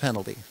death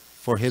penalty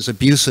for his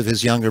abuse of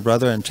his younger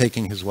brother and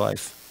taking his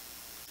wife.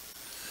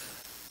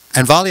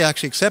 And Vali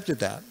actually accepted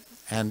that.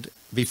 And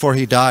before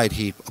he died,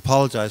 he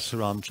apologized to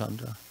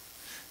Ramchandra.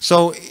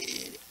 So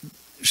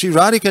Sri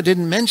Radhika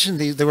didn't mention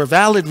these. There were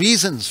valid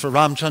reasons for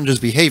Ramchandra's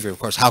behavior. Of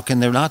course, how can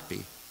there not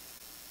be?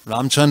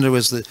 Ramchandra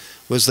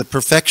was the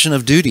perfection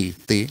of duty.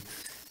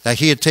 That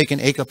he had taken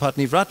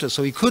Ekapatni Vrata,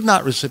 so he could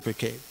not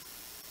reciprocate.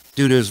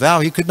 Due to his vow,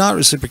 he could not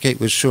reciprocate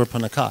with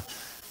Shurpanakha.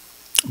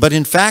 But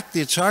in fact,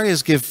 the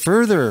Acharyas give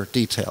further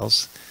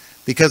details,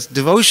 because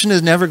devotion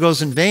never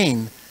goes in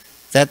vain,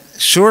 that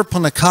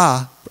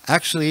Shurpanakha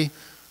actually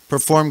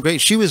performed great.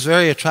 She was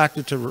very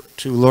attracted to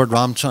Lord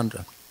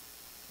Ramchandra.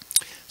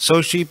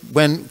 So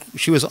when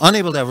she was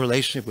unable to have a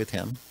relationship with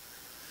him,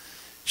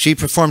 she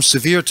performed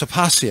severe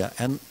tapasya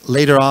and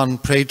later on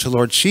prayed to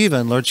Lord Shiva,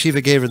 and Lord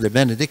Shiva gave her the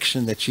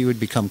benediction that she would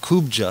become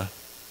Kubja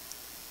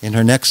in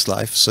her next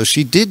life. So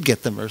she did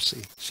get the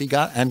mercy.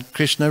 And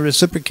Krishna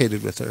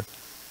reciprocated with her,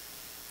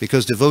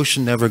 because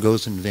devotion never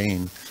goes in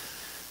vain.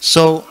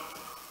 So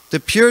the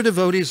pure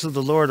devotees of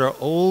the Lord are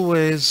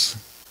always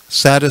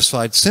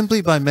satisfied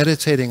simply by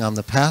meditating on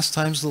the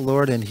pastimes of the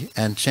Lord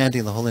and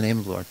chanting the holy name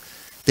of the Lord.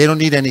 They don't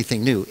need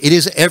anything new. It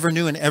is ever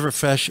new and ever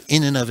fresh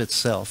in and of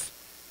itself.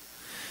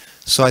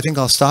 So I think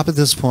I'll stop at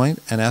this point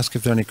and ask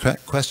if there are any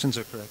questions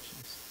or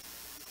corrections.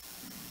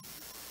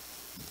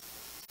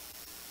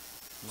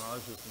 Raj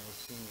is the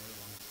most senior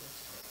one.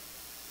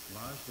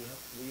 Raj,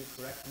 will you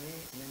correct me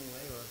in any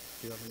way, or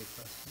do you have any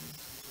questions?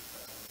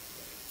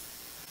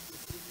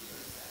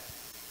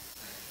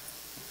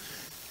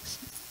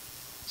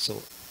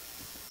 So,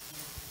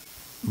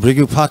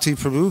 Bhrigupati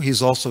Prabhu,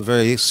 he's also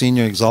very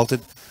senior,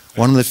 exalted.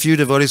 One of the few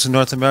devotees in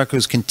North America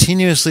who's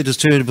continuously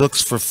distributed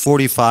books for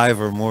 45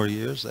 or more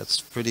years.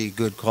 That's pretty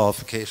good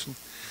qualification.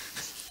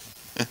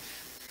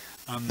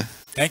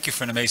 Thank you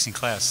for an amazing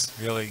class.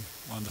 Really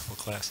wonderful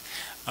class.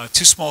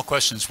 Two small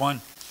questions.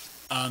 One,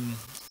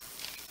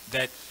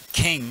 that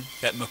king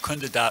that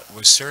Mukunda Dat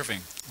was serving,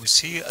 was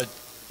he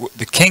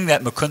the king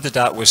that Mukunda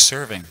Dat was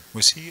serving,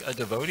 was he a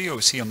devotee or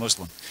was he a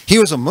Muslim? He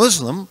was a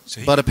Muslim,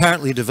 but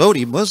apparently a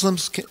devotee.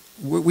 Muslims,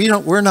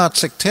 we're not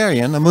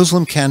sectarian. A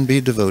Muslim can be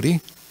a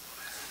devotee.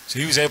 So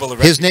he was able to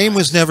His name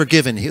was never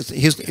given.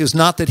 It was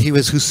not that he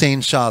was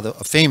Hussein Shah,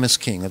 a famous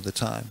king of the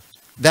time.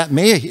 That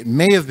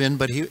may have been,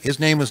 but his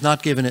name was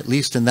not given, at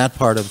least in that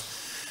part of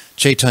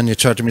Chaitanya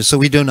Charitamrita. So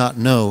we do not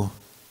know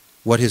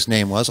what his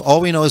name was.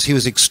 All we know is he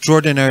was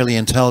extraordinarily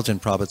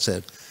intelligent, Prabhupada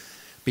said.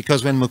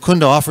 Because when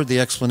Mukunda offered the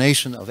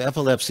explanation of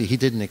epilepsy, he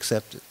didn't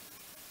accept it.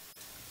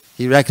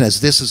 He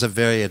recognized this is a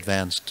very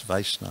advanced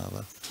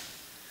Vaishnava.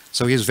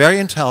 So he was very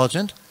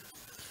intelligent.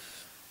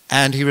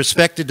 And he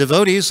respected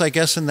devotees, I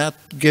guess, and that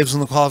gives him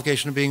the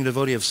qualification of being a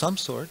devotee of some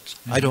sort.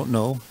 Mm-hmm. I don't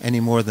know any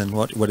more than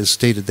what is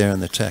stated there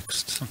in the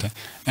text. Okay.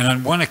 And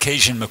on one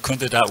occasion,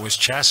 Mukunda Dat was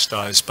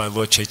chastised by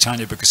Lord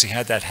Chaitanya because he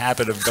had that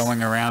habit of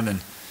going around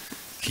and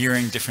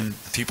hearing different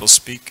people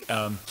speak.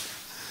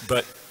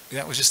 But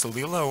that was just a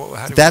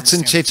lila? That's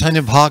in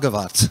Chaitanya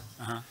Bhagavat.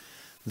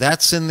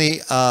 That's in the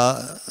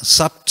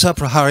Sapta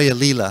Praharya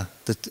Lila,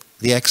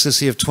 the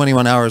ecstasy of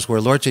 21 hours, where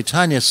Lord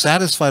Chaitanya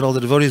satisfied all the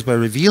devotees by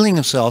revealing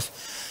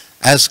himself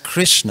as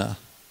Krishna.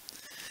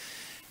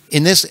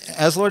 In this,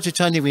 as Lord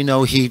Chaitanya, we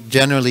know he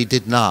generally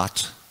did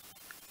not,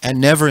 and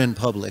never in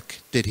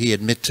public did he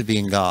admit to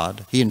being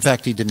God. In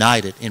fact, he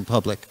denied it in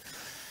public.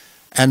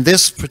 And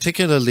this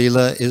particular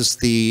Leela is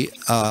the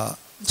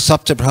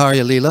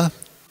Saptapraharya Leela,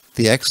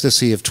 the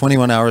ecstasy of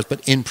 21 hours,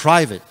 but in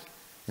private,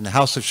 in the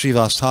house of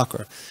Srivas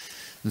Thakur.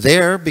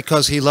 There,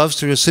 because he loves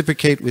to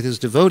reciprocate with his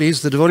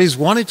devotees, the devotees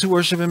wanted to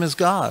worship him as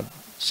God.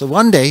 So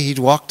one day he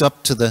walked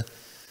up to the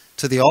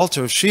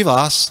altar of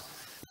Srivas,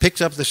 picked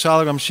up the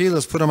Shalagram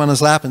Shilas, put him on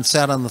his lap, and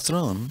sat on the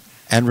throne,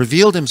 and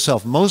revealed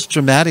himself most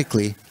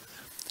dramatically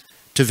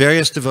to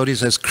various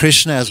devotees as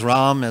Krishna, as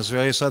Ram, as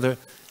various other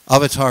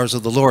avatars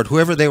of the Lord,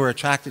 whoever they were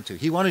attracted to.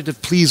 He wanted to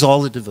please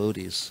all the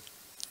devotees.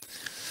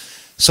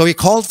 So he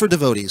called for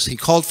devotees. He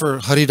called for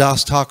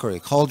Haridas Thakur. He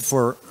called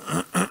for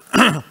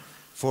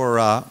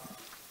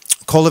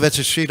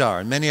Kolaveta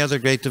Sridhar and many other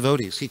great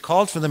devotees. He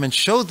called for them and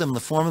showed them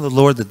the form of the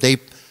Lord that they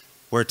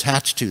were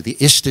attached to, the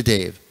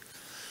Ishtadev.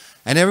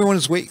 And everyone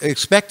was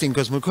expecting,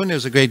 because Mukunda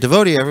is a great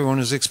devotee, everyone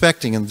was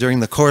expecting, and during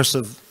the course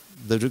of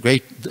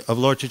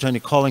Lord Chaitanya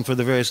calling for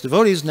the various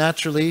devotees,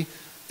 naturally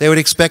they would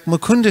expect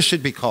Mukunda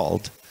should be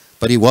called,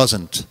 but he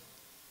wasn't.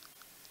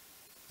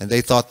 And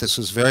they thought this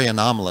was very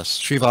anomalous,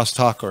 Srivas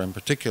Thakur in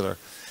particular.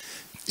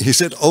 He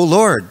said, "Oh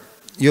Lord,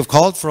 you have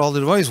called for all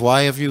the devotees,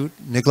 why have you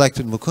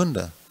neglected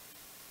Mukunda?"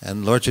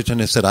 And Lord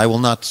Chaitanya said, "I will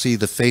not see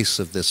the face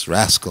of this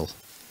rascal."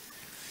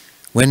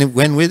 When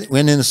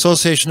in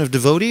association of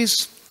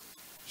devotees,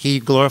 he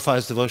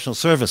glorifies devotional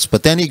service.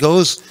 But then he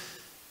goes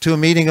to a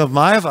meeting of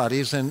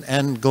Mayavadis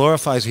and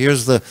glorifies,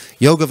 here's the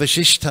Yoga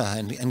Vashishta,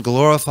 and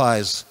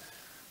glorifies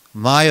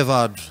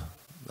Mayavad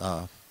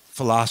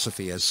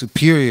philosophy as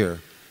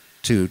superior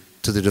to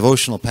the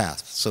devotional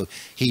path. So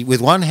with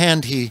one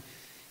hand he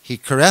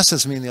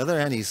caresses me, and the other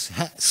hand he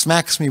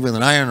smacks me with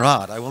an iron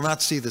rod. I will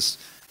not see this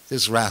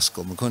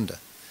rascal, Mukunda.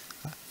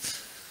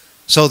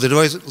 So the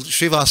devotees,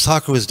 Srivas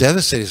Thakur was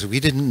devastated. He said, "We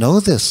didn't know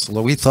this.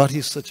 Well, we thought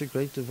he's such a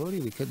great devotee.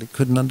 We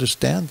couldn't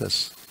understand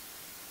this."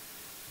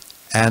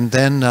 And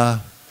then,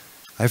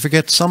 I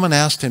forget, someone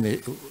asked him,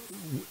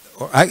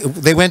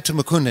 they went to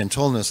Mukunda and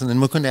told us, and then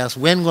Mukunda asked,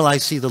 when will I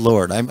see the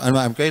Lord? I'm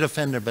a great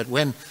offender, but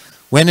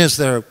when is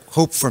there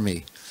hope for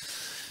me?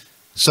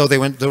 So the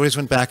devotees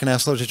went back and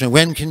asked Lord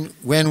Chaitanya,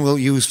 when will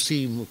you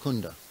see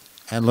Mukunda?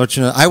 And Lord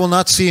Chaitanya, I will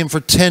not see him for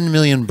 10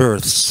 million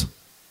births.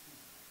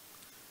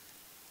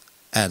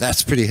 And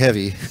that's pretty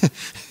heavy.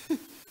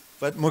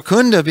 But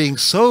Mukunda, being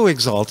so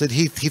exalted,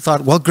 he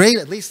thought, well, great,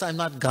 at least I'm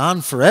not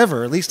gone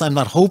forever. At least I'm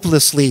not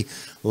hopelessly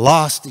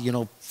lost,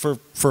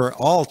 for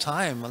all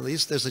time. At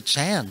least there's a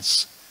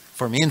chance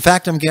for me. In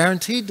fact, I'm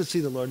guaranteed to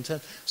see the Lord.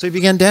 So he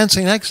began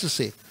dancing in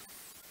ecstasy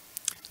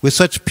with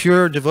such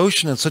pure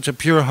devotion and such a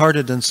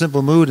pure-hearted and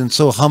simple mood, and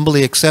so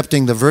humbly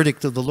accepting the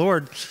verdict of the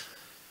Lord,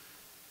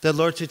 that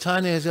Lord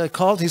Chaitanya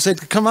called. He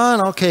said, come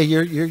on, okay,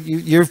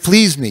 you've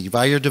pleased me.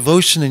 By your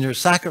devotion and your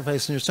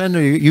sacrifice and your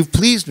surrender, you've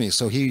pleased me.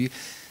 So the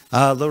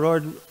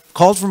Lord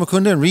called for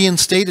Mukunda and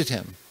reinstated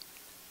him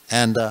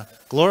and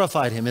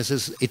glorified him as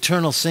his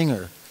eternal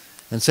singer,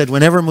 and said,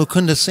 whenever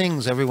Mukunda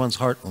sings, everyone's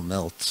heart will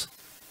melt,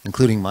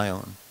 including my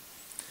own.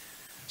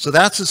 So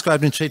that's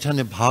described in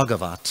Chaitanya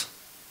Bhagavat.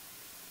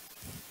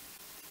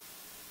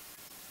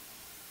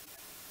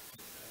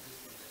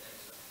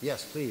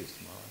 Yes, please.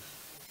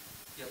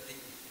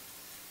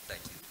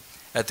 Thank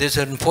you. There's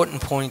an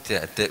important point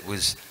that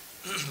was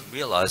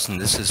realized,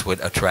 and this is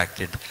what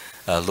attracted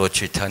Lord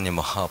Chaitanya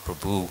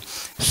Mahaprabhu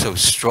so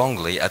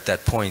strongly at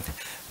that point,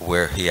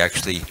 where he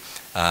actually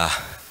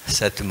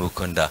said to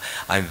Mukunda,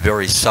 I'm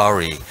very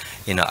sorry,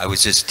 I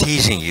was just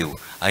teasing you.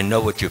 I know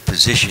what your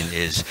position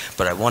is,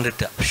 but I wanted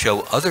to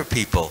show other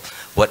people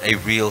what a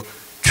real,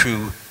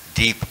 true,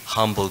 deep,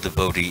 humble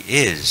devotee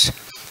is.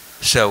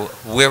 So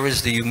where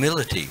is the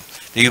humility?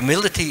 The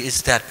humility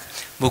is that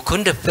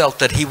Mukunda felt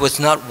that he was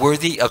not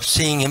worthy of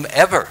seeing him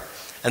ever,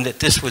 and that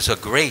this was a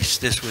grace,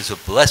 this was a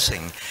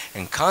blessing,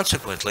 and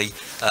consequently,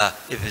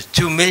 if it's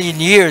 2 million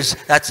years,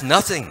 that's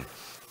nothing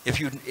if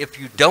you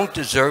don't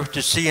deserve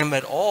to see him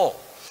at all.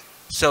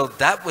 So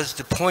that was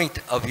the point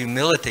of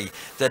humility,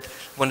 that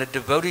when a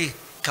devotee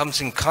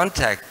comes in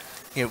contact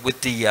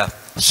with the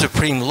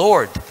Supreme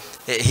Lord,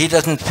 he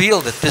doesn't feel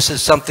that this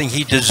is something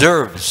he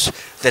deserves,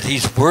 that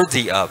he's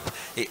worthy of.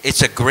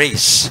 It's a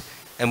grace.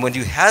 And when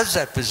you have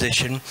that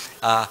position,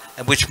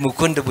 which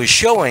Mukunda was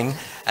showing,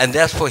 and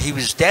therefore he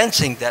was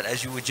dancing that,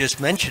 as you were just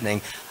mentioning,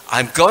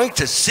 I'm going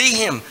to see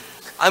him.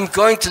 I'm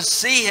going to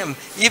see him,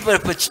 even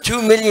if it's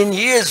 2 million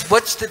years.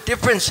 What's the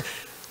difference?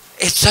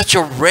 It's such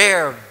a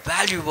rare,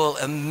 valuable,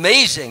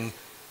 amazing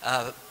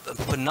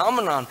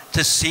phenomenon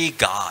to see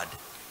God,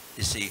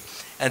 you see.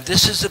 And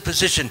this is a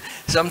position,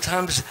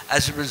 sometimes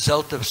as a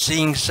result of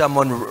seeing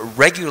someone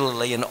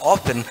regularly and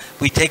often,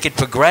 we take it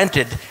for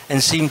granted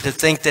and seem to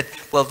think that,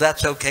 well,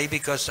 that's okay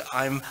because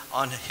I'm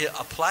on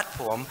a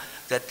platform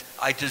that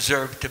I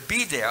deserve to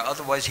be there.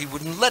 Otherwise, he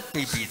wouldn't let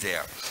me be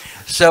there.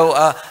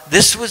 So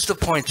this was the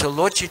point. So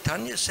Lord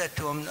Chaitanya said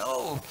to him,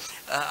 no,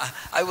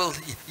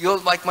 you're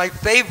like my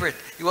favorite.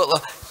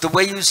 The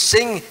way you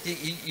sing,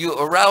 you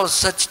arouse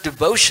such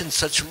devotion,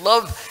 such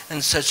love,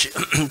 and such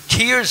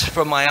tears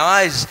from my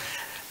eyes.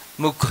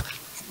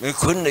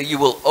 Mukunda, you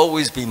will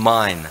always be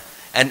mine.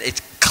 And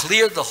it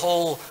cleared the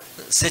whole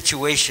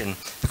situation,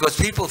 because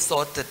people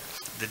thought that,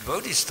 the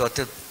devotees thought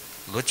that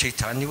Lord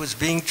Chaitanya was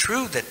being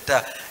true,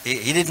 that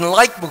he didn't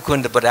like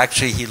Mukunda, but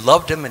actually he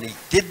loved him, and he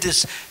did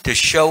this to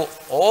show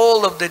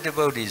all of the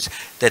devotees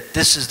that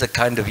this is the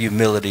kind of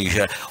humility.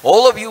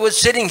 All of you who are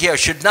sitting here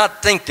should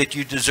not think that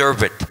you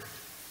deserve it.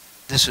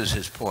 This is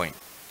his point.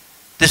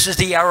 This is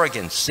the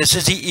arrogance. This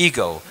is the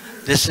ego.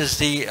 This is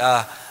the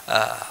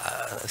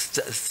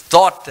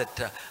thought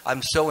that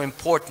I'm so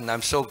important,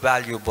 I'm so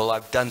valuable,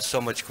 I've done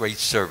so much great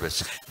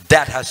service.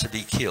 That has to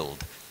be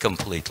killed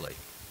completely.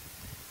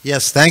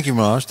 Yes, thank you,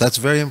 Maharaj. That's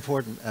a very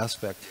important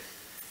aspect.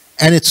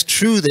 And it's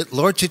true that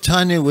Lord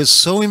Chaitanya was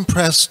so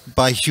impressed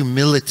by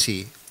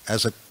humility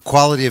as a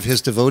quality of his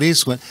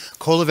devotees. When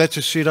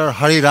Kolavetra Sridhar,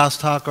 Haridas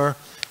Thakur,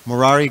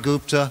 Murari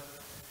Gupta,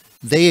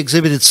 they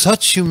exhibited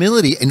such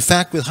humility. In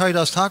fact, with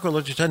Haridas Thakur,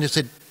 Lord Chaitanya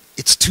said,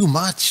 it's too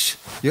much.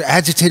 You're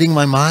agitating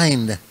my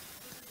mind.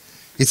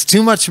 It's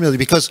too much humility,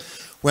 because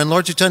when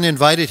Lord Chaitanya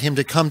invited him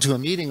to come to a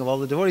meeting of all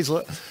the devotees,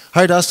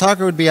 Haridas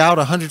Thakur would be out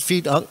 100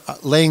 feet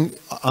laying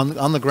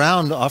on the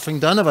ground offering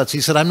dhanavats. He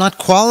said, I'm not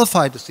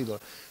qualified to see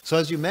Lord. So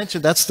as you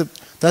mentioned, that's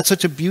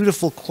such a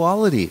beautiful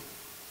quality.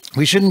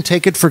 We shouldn't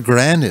take it for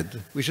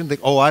granted. We shouldn't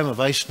think, oh, I'm a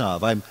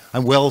Vaishnava,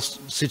 I'm well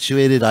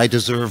situated, I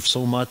deserve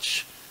so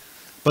much.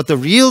 But the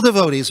real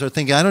devotees are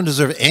thinking, I don't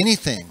deserve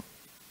anything.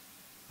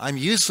 I'm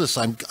useless,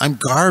 I'm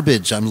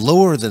garbage, I'm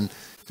lower than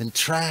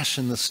trash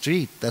in the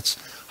street. That's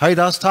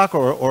Haridas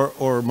Thakur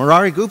or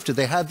Murari Gupta.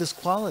 They had this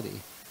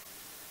quality.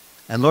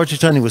 And Lord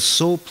Chaitanya was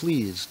so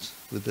pleased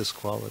with this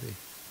quality.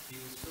 He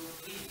was so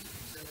pleased. He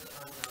said to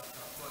Haridas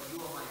Thakur, you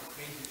are my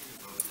favorite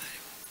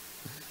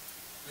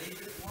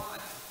devotee.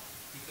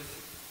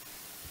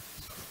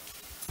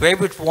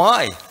 Favorite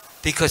why?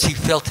 Because he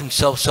felt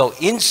himself so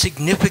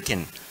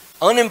insignificant,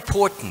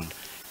 unimportant,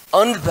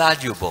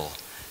 unvaluable.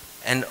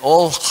 And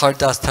all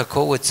Haridas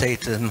Thakur would say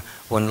to him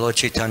when Lord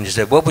Chaitanya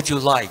said, what would you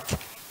like?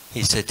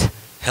 He said,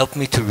 help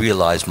me to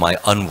realize my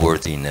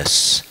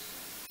unworthiness.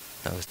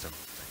 That was the...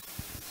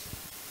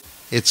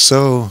 It's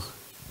so,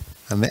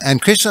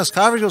 and Krishnadas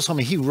Kaviraj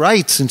Goswami, he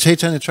writes in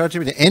Chaitanya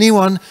Charitamrita,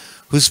 anyone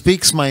who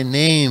speaks my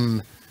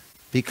name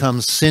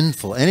becomes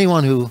sinful.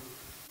 Anyone who,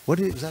 what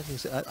did he exactly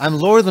say? I'm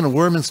lower than a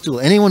worm in stool.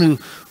 Anyone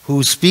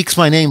who speaks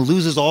my name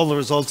loses all the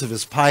results of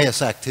his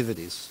pious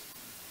activities.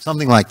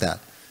 Something like that.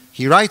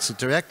 He writes it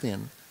directly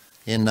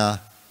in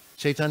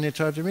Chaitanya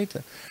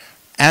Charitamrita.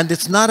 And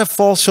it's not a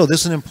false show.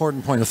 This is an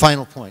important point, a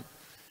final point.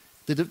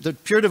 The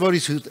pure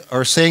devotees who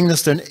are saying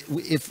this,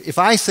 if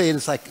I say it,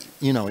 it's like,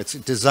 you know, it's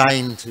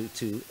designed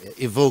to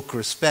evoke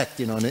respect,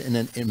 you know, in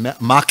a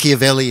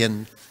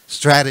Machiavellian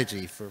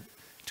strategy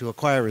to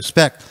acquire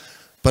respect.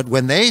 But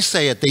when they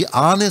say it, they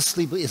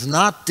honestly, it's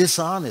not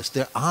dishonest.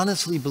 They're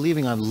honestly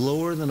believing I'm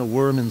lower than a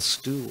worm in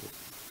stool.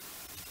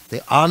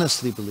 They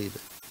honestly believe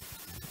it.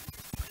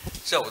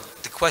 So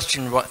the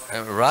question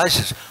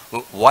arises,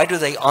 why do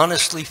they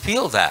honestly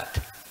feel that?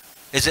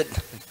 Is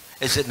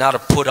it not a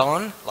put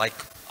on like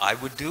I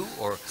would do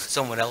or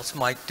someone else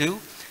might do?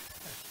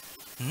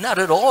 Not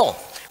at all.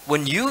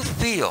 When you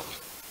feel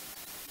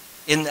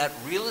in that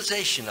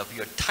realization of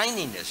your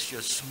tininess,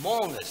 your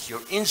smallness,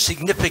 your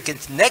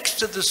insignificance next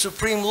to the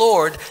Supreme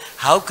Lord,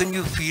 how can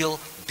you feel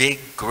big,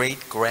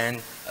 great,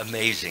 grand,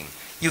 amazing?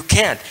 You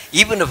can't.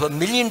 Even if 1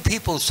 million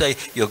people say,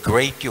 you're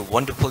great, you're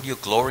wonderful, you're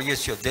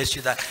glorious, you're this,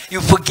 you're that, you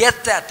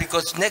forget that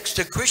because next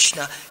to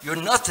Krishna, you're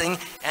nothing,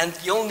 and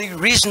the only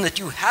reason that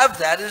you have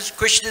that is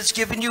Krishna has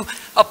given you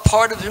a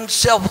part of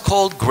himself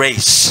called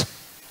grace.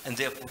 And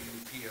therefore you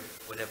appear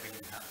whatever you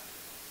have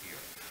here.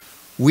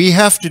 We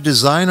have to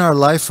design our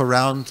life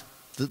around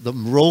the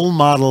role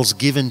models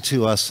given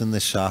to us in the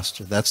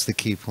Shastra. That's the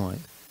key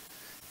point.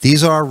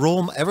 These are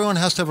our everyone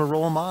has to have a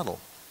role model.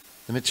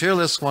 The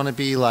materialists want to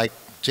be like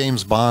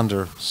James Bond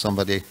or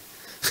somebody.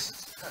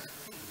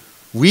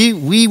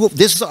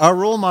 This is our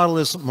role model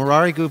is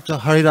Murari Gupta,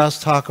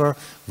 Haridas Thakur,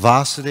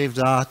 Vasudev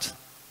Dutt,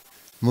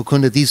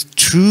 Mukunda. These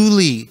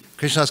truly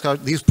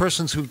these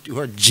persons who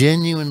are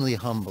genuinely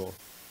humble.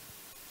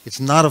 It's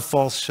not a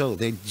false show.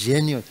 They're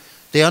genuine.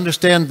 They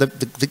understand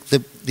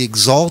the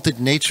exalted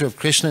nature of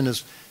Krishna and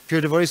his pure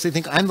devotees. They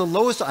think I'm the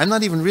lowest. I'm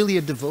not even really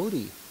a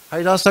devotee.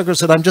 Haridas Thakur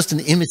said I'm just an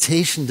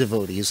imitation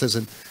devotee. He says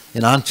in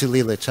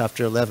Anchulila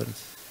chapter 11.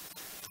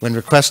 When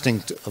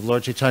requesting of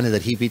Lord Chaitanya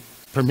that he be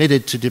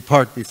permitted to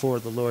depart before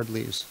the Lord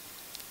leaves.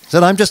 He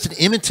said, I'm just an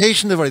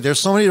imitation devotee.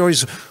 There's so many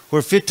devotees who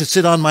are fit to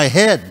sit on my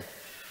head.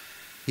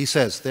 He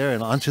says there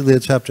in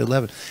Anchulila chapter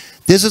 11.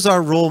 This is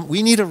our role.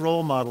 We need a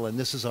role model, and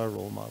this is our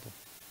role model.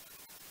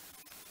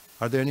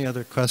 Are there any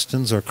other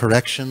questions or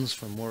corrections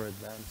from more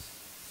advanced?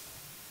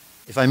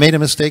 If I made a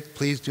mistake,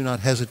 please do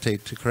not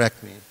hesitate to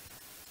correct me.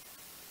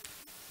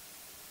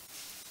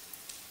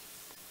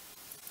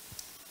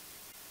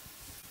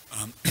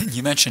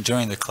 You mentioned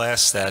during the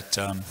class that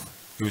there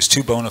was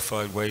 2 bona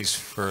fide ways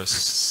for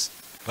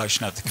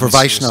Vaishnava to commit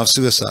Vaishnava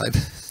suicide.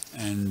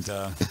 And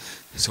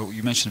so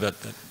you mentioned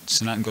about that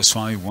Sanatana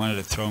Goswami wanted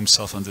to throw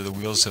himself under the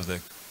wheels of the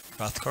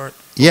cloth cart.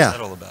 Yeah. What's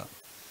that all about?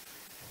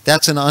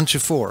 That's in Ancha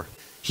 4.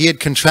 He had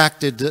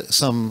contracted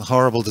some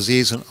horrible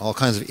disease and all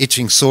kinds of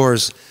itching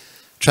sores,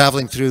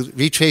 traveling through,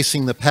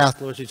 retracing the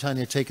path Lord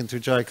Chaitanya had taken through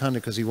Jharkhand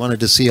because he wanted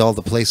to see all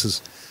the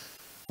places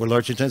where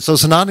Lord Chaitanya... So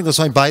Sanatana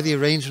Goswami, by the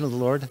arrangement of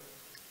the Lord,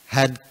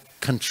 had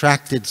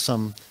contracted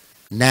some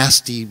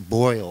nasty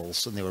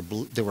boils, and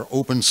they were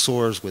open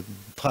sores with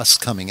pus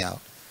coming out.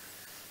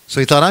 So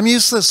he thought, I'm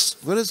useless.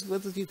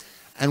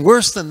 And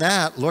worse than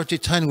that, Lord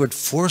Chaitanya would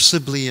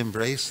forcibly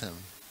embrace him.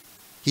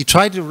 He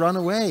tried to run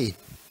away.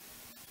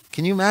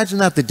 Can you imagine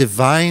that? The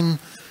divine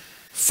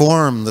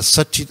form, the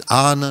Satchit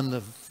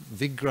Ananda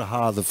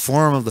Vigraha, the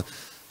form of the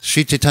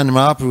Sri Chaitanya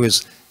Mahaprabhu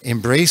is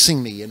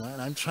embracing me, and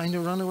I'm trying to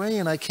run away,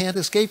 and I can't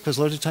escape because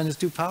Lord Chaitanya is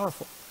too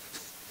powerful.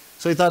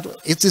 So he thought,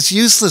 it's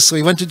useless. So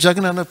he went to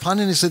Jagannatha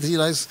Pandit and he said,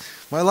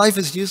 my life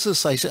is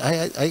useless. I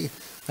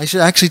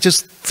should actually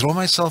just throw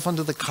myself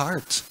under the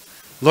cart.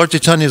 Lord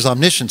Chaitanya is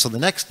omniscient. So the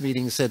next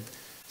meeting he said,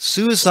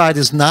 suicide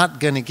is not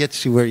going to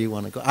get you where you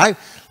want to go.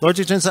 Lord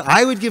Chaitanya said,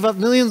 I would give up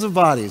millions of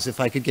bodies if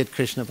I could get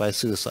Krishna by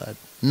suicide.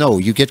 No,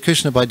 you get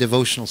Krishna by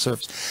devotional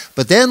service.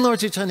 But then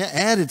Lord Chaitanya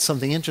added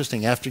something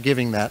interesting after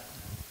giving that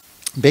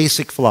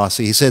basic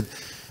philosophy. He said,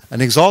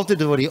 an exalted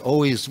devotee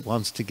always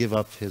wants to give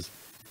up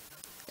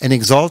an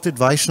exalted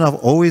Vaishnava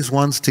always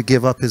wants to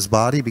give up his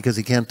body because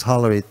he can't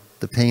tolerate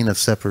the pain of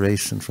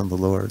separation from the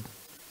Lord.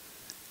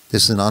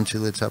 This is in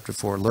Anchulila chapter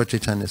 4. Lord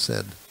Chaitanya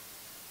said.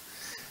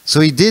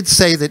 So he did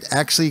say that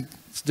actually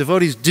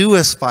devotees do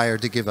aspire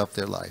to give up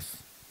their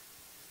life.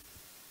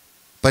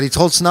 But he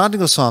told Sanatana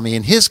Goswami,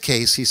 in his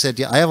case, he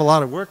said, I have a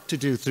lot of work to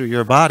do through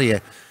your body.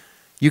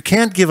 You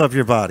can't give up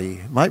your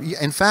body.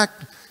 In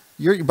fact,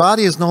 your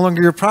body is no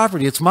longer your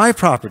property. It's my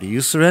property.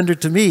 You surrender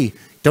to me.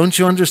 Don't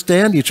you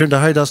understand? You turn to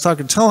Haridas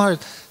Thakur.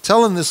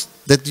 Tell him this,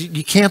 that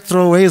you can't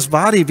throw away his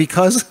body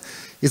because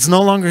it's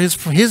no longer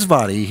his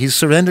body. He's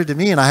surrendered to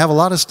me, and I have a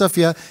lot of stuff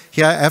you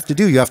have to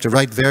do. You have to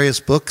write various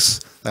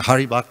books, like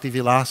Hari Bhakti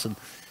Vilas, and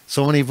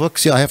So many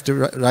books I have to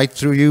write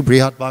through you,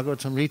 Brihat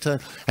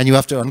Bhagavatamrita, and you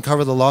have to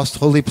uncover the lost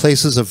holy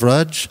places of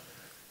Vraj.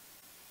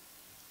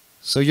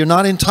 So you're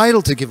not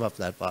entitled to give up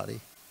that body.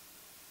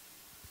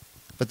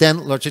 But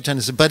then Lord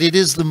Chaitanya said, but it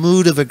is the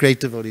mood of a great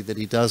devotee that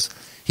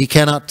he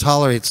cannot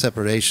tolerate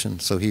separation,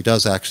 so he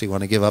does actually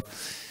want to give up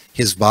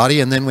his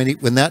body. And then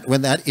when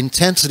that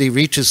intensity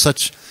reaches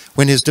such,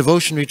 when his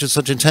devotion reaches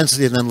such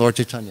intensity, then Lord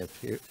Chaitanya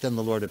then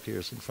the Lord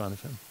appears in front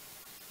of him.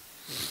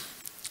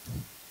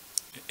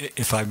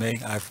 If I may,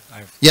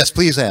 Yes,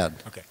 please add.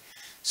 Okay,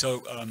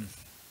 so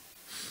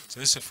so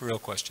this is a real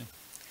question.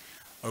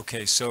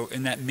 Okay, so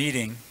in that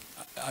meeting,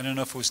 I don't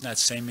know if it was in that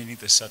same meeting,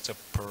 the Satya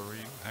Puri,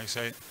 how you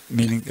say it?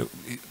 Meeting,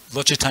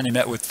 Lord Chaitanya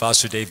met with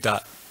Vasudev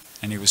Dutt,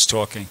 and he was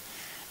talking.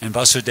 And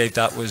Vasudev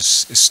Dutt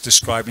is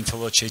describing to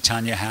Lord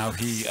Chaitanya how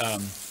he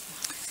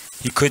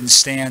couldn't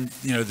stand,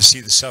 to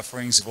see the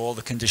sufferings of all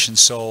the conditioned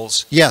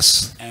souls.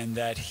 Yes. And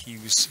that he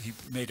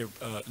made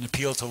an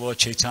appeal to Lord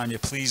Chaitanya,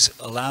 please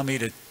allow me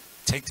to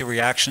take the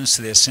reactions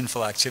to their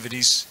sinful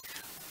activities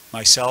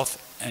myself,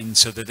 and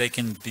so that they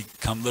can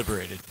become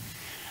liberated.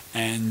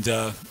 And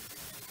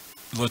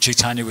Lord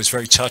Chaitanya was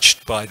very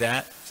touched by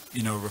that,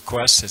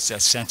 request,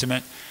 that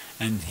sentiment,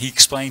 and he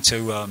explained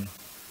to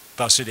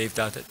Vasudev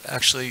Dutt that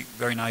actually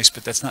very nice,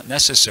 but that's not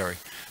necessary,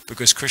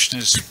 because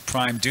Krishna's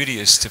prime duty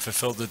is to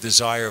fulfill the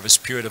desire of his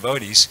pure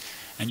devotees,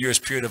 and you're his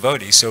pure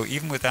devotee, so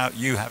even without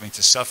you having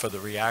to suffer the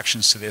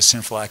reactions to their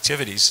sinful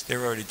activities,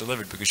 they're already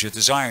delivered because you're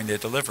desiring their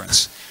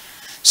deliverance.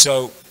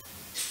 So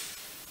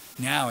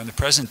now in the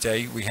present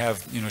day we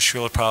have,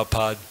 Srila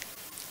Prabhupada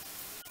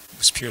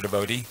was pure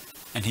devotee,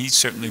 and he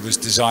certainly was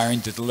desiring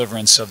the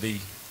deliverance of the,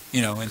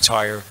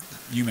 entire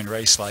human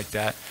race like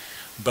that.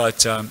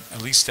 But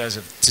at least as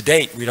of to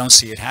date, we don't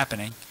see it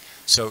happening.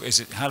 So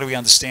how do we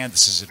understand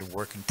this? Is it a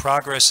work in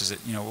progress? Is it,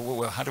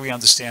 how do we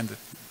understand that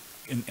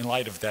in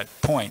light of that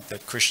point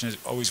that Krishna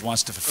always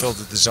wants to fulfill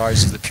the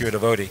desires of the pure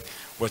devotee,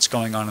 what's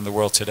going on in the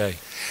world today?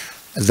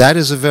 That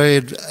is a very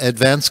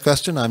advanced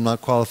question I'm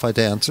not qualified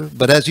to answer.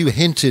 But as you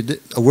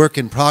hinted, a work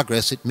in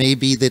progress, it may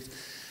be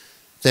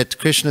that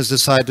Krishna has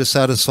decided to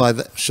satisfy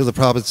Srila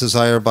Prabhupada's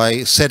desire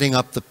by setting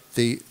up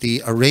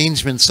the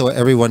arrangement so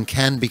everyone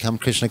can become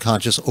Krishna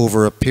conscious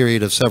over a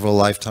period of several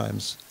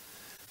lifetimes.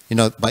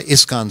 By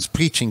ISKCON's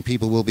preaching,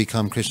 people will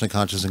become Krishna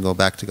conscious and go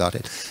back to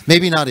Godhead.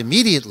 Maybe not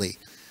immediately.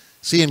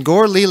 See, in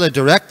Gaur Leela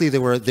directly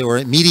there were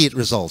immediate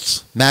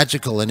results,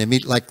 magical,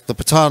 and like the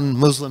Pathan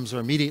Muslims are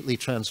immediately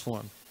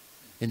transformed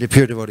into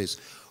pure devotees.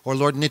 Or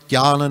Lord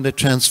Nityananda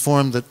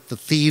transformed the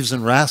thieves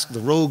and rascals,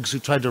 the rogues who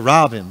tried to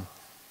rob him.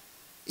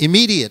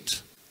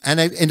 Immediate. And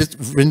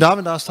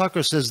Vrindavan Das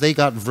Thakur says they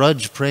got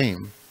Vraj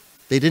Prem.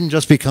 They didn't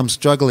just become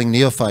struggling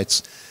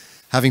neophytes,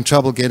 having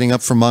trouble getting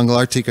up from Mangal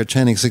Artik or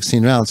chanting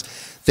 16 rounds.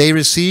 They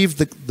received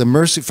the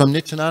mercy from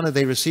Nityananda.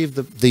 They received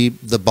the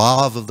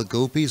bhav of the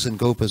gopis and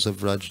gopas of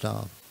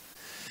Vrajdam.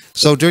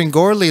 So during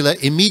Gaur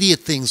Leela, immediate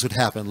things would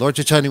happen. Lord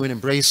Chaitanya would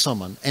embrace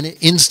someone, and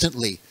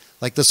instantly,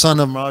 like the son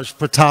of Maharaj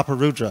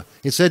Prataparudra.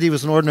 It said he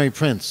was an ordinary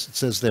prince, it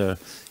says there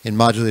in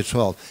Module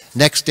 12.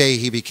 Next day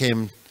he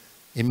became,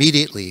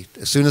 immediately,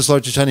 as soon as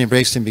Lord Chaitanya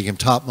embraced him, became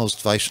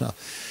topmost Vaishnava.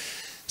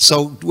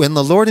 So when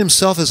the Lord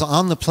himself is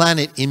on the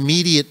planet,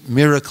 immediate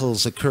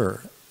miracles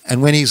occur.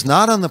 And when he's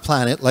not on the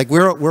planet, like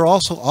we're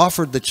also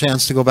offered the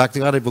chance to go back to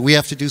God, but we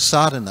have to do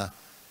sadhana.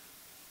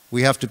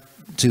 We have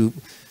to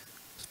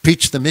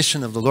preach the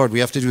mission of the Lord. We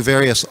have to do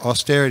various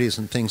austerities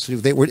and things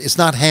to do. It's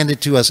not handed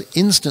to us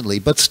instantly,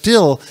 but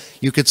still,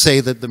 you could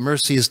say that the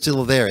mercy is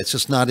still there. It's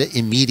just not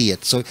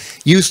immediate. So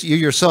you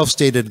yourself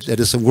stated that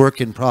it's a work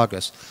in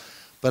progress.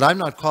 But I'm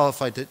not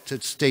qualified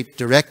to state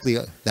directly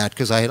that,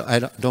 because I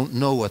don't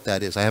know what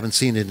that is. I haven't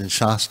seen it in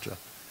Shastra,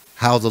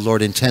 how the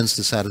Lord intends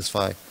to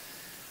satisfy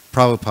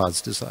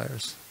Prabhupada's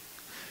desires.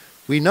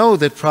 We know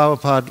that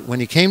Prabhupada, when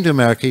he came to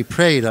America, he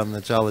prayed on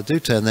the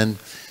Jaladuta, and then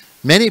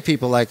many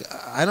people, I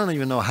don't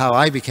even know how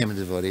I became a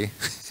devotee.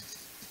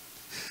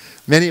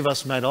 Many of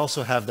us might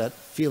also have that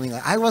feeling.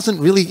 I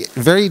wasn't really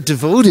very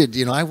devoted,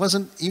 I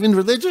wasn't even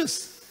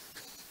religious.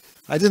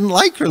 I didn't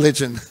like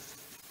religion.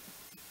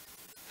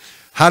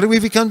 How do we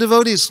become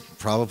devotees?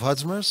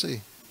 Prabhupada's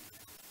mercy.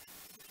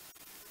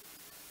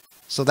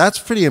 So that's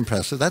pretty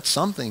impressive. That's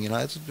something,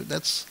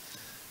 that's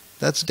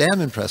damn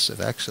impressive,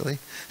 actually.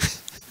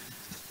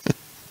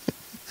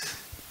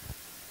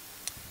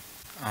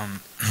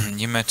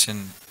 You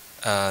mentioned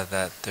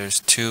that there's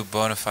two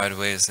bona fide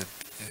ways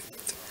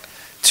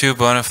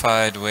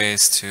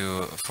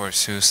for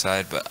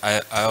suicide, but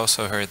I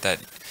also heard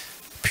that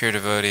pure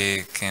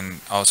devotee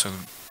can also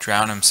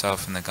drown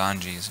himself in the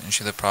Ganges, and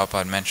Srila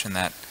Prabhupada mentioned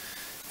that,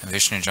 and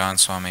Vishnu John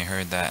Swami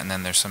heard that, and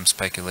then there's some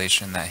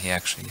speculation that he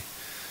actually...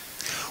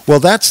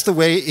 Well, that's the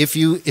way,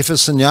 if a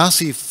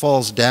sannyasi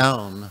falls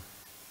down,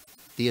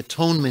 the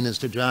atonement is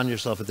to drown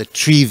yourself at the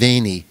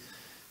Triveni,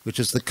 which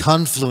is the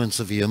confluence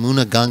of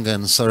Yamuna, Ganga,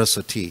 and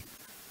Saraswati.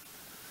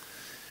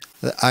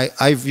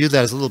 I view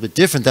that as a little bit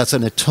different. That's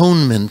an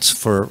atonement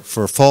for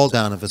fall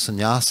down of a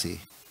sannyasi.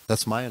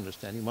 That's my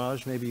understanding.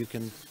 Maharaj, maybe you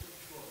can...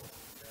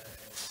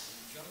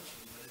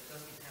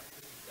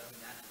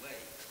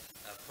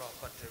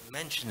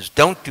 mentions,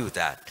 don't do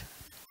that.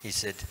 He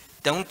said,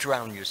 don't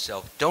drown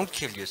yourself, don't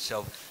kill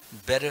yourself.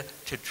 Better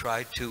to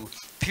try to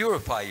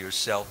purify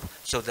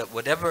yourself so that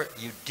whatever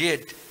you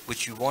did,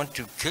 which you want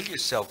to kill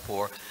yourself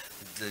for,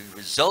 the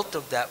result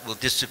of that will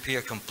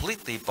disappear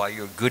completely by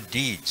your good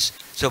deeds.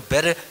 So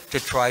better to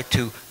try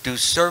to do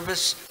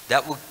service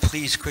that will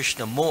please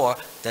Krishna more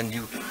than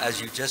you, as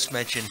you just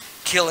mentioned,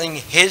 killing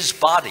his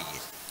body.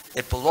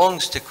 It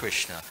belongs to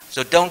Krishna.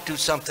 So don't do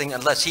something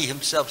unless he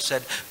himself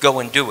said, go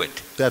and do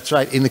it. That's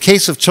right. In the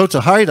case of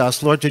Chota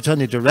Haridas, Lord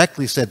Chaitanya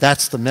directly said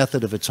that's the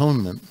method of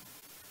atonement.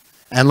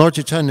 And Lord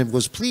Chaitanya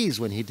was pleased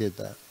when he did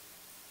that.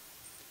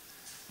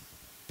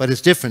 But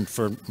it's different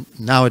for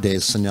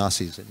nowadays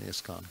sannyasis in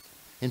ISKCON.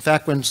 In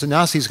fact, when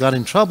sannyasis got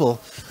in trouble,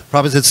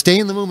 Prabhupada said, stay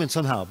in the movement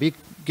somehow.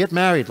 Get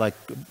married, like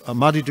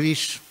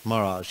Madhavendra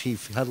Maharaj. He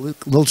had a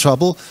little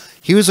trouble.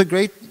 He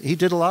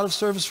did a lot of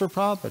service for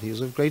Prabhupada. He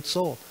was a great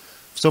soul.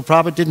 So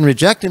Prabhupada didn't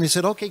reject him. He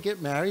said, okay,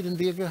 get married and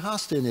be a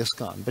grihasta in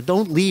ISKCON. But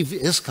don't leave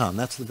ISKCON.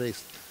 That's the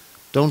base.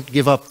 Don't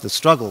give up the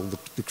struggle.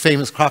 The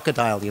famous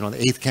crocodile, the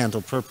 8th canto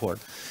purport.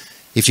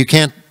 If you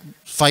can't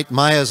fight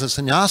Maya as a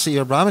sannyasi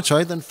or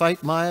brahmachari, then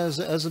fight Maya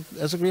as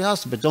a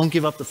grihasta. But don't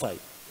give up the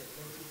fight.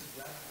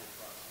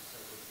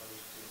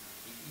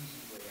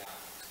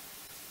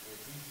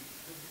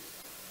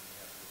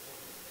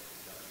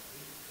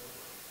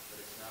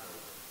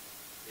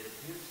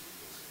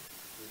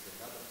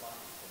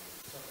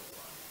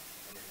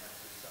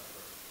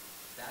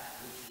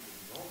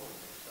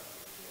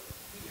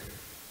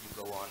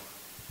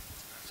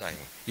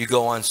 You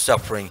go on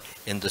suffering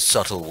in the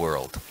subtle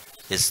world.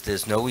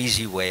 There's no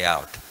easy way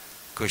out.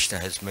 Krishna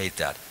has made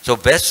that. So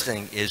best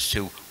thing is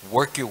to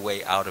work your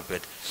way out of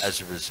it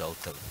as a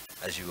result of,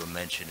 as you were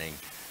mentioning,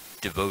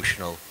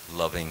 devotional,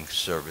 loving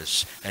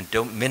service. And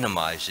don't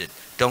minimize it.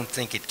 Don't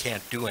think it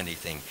can't do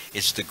anything.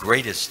 It's the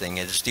greatest thing,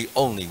 and it's the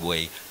only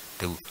way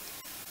to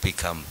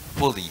become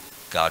fully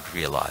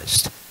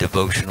God-realized.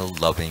 Devotional,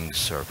 loving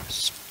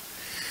service.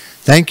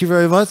 Thank you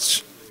very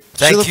much.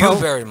 Thank you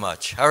very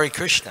much. Hare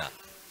Krishna.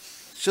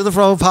 Srila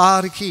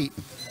Prabhupada ki.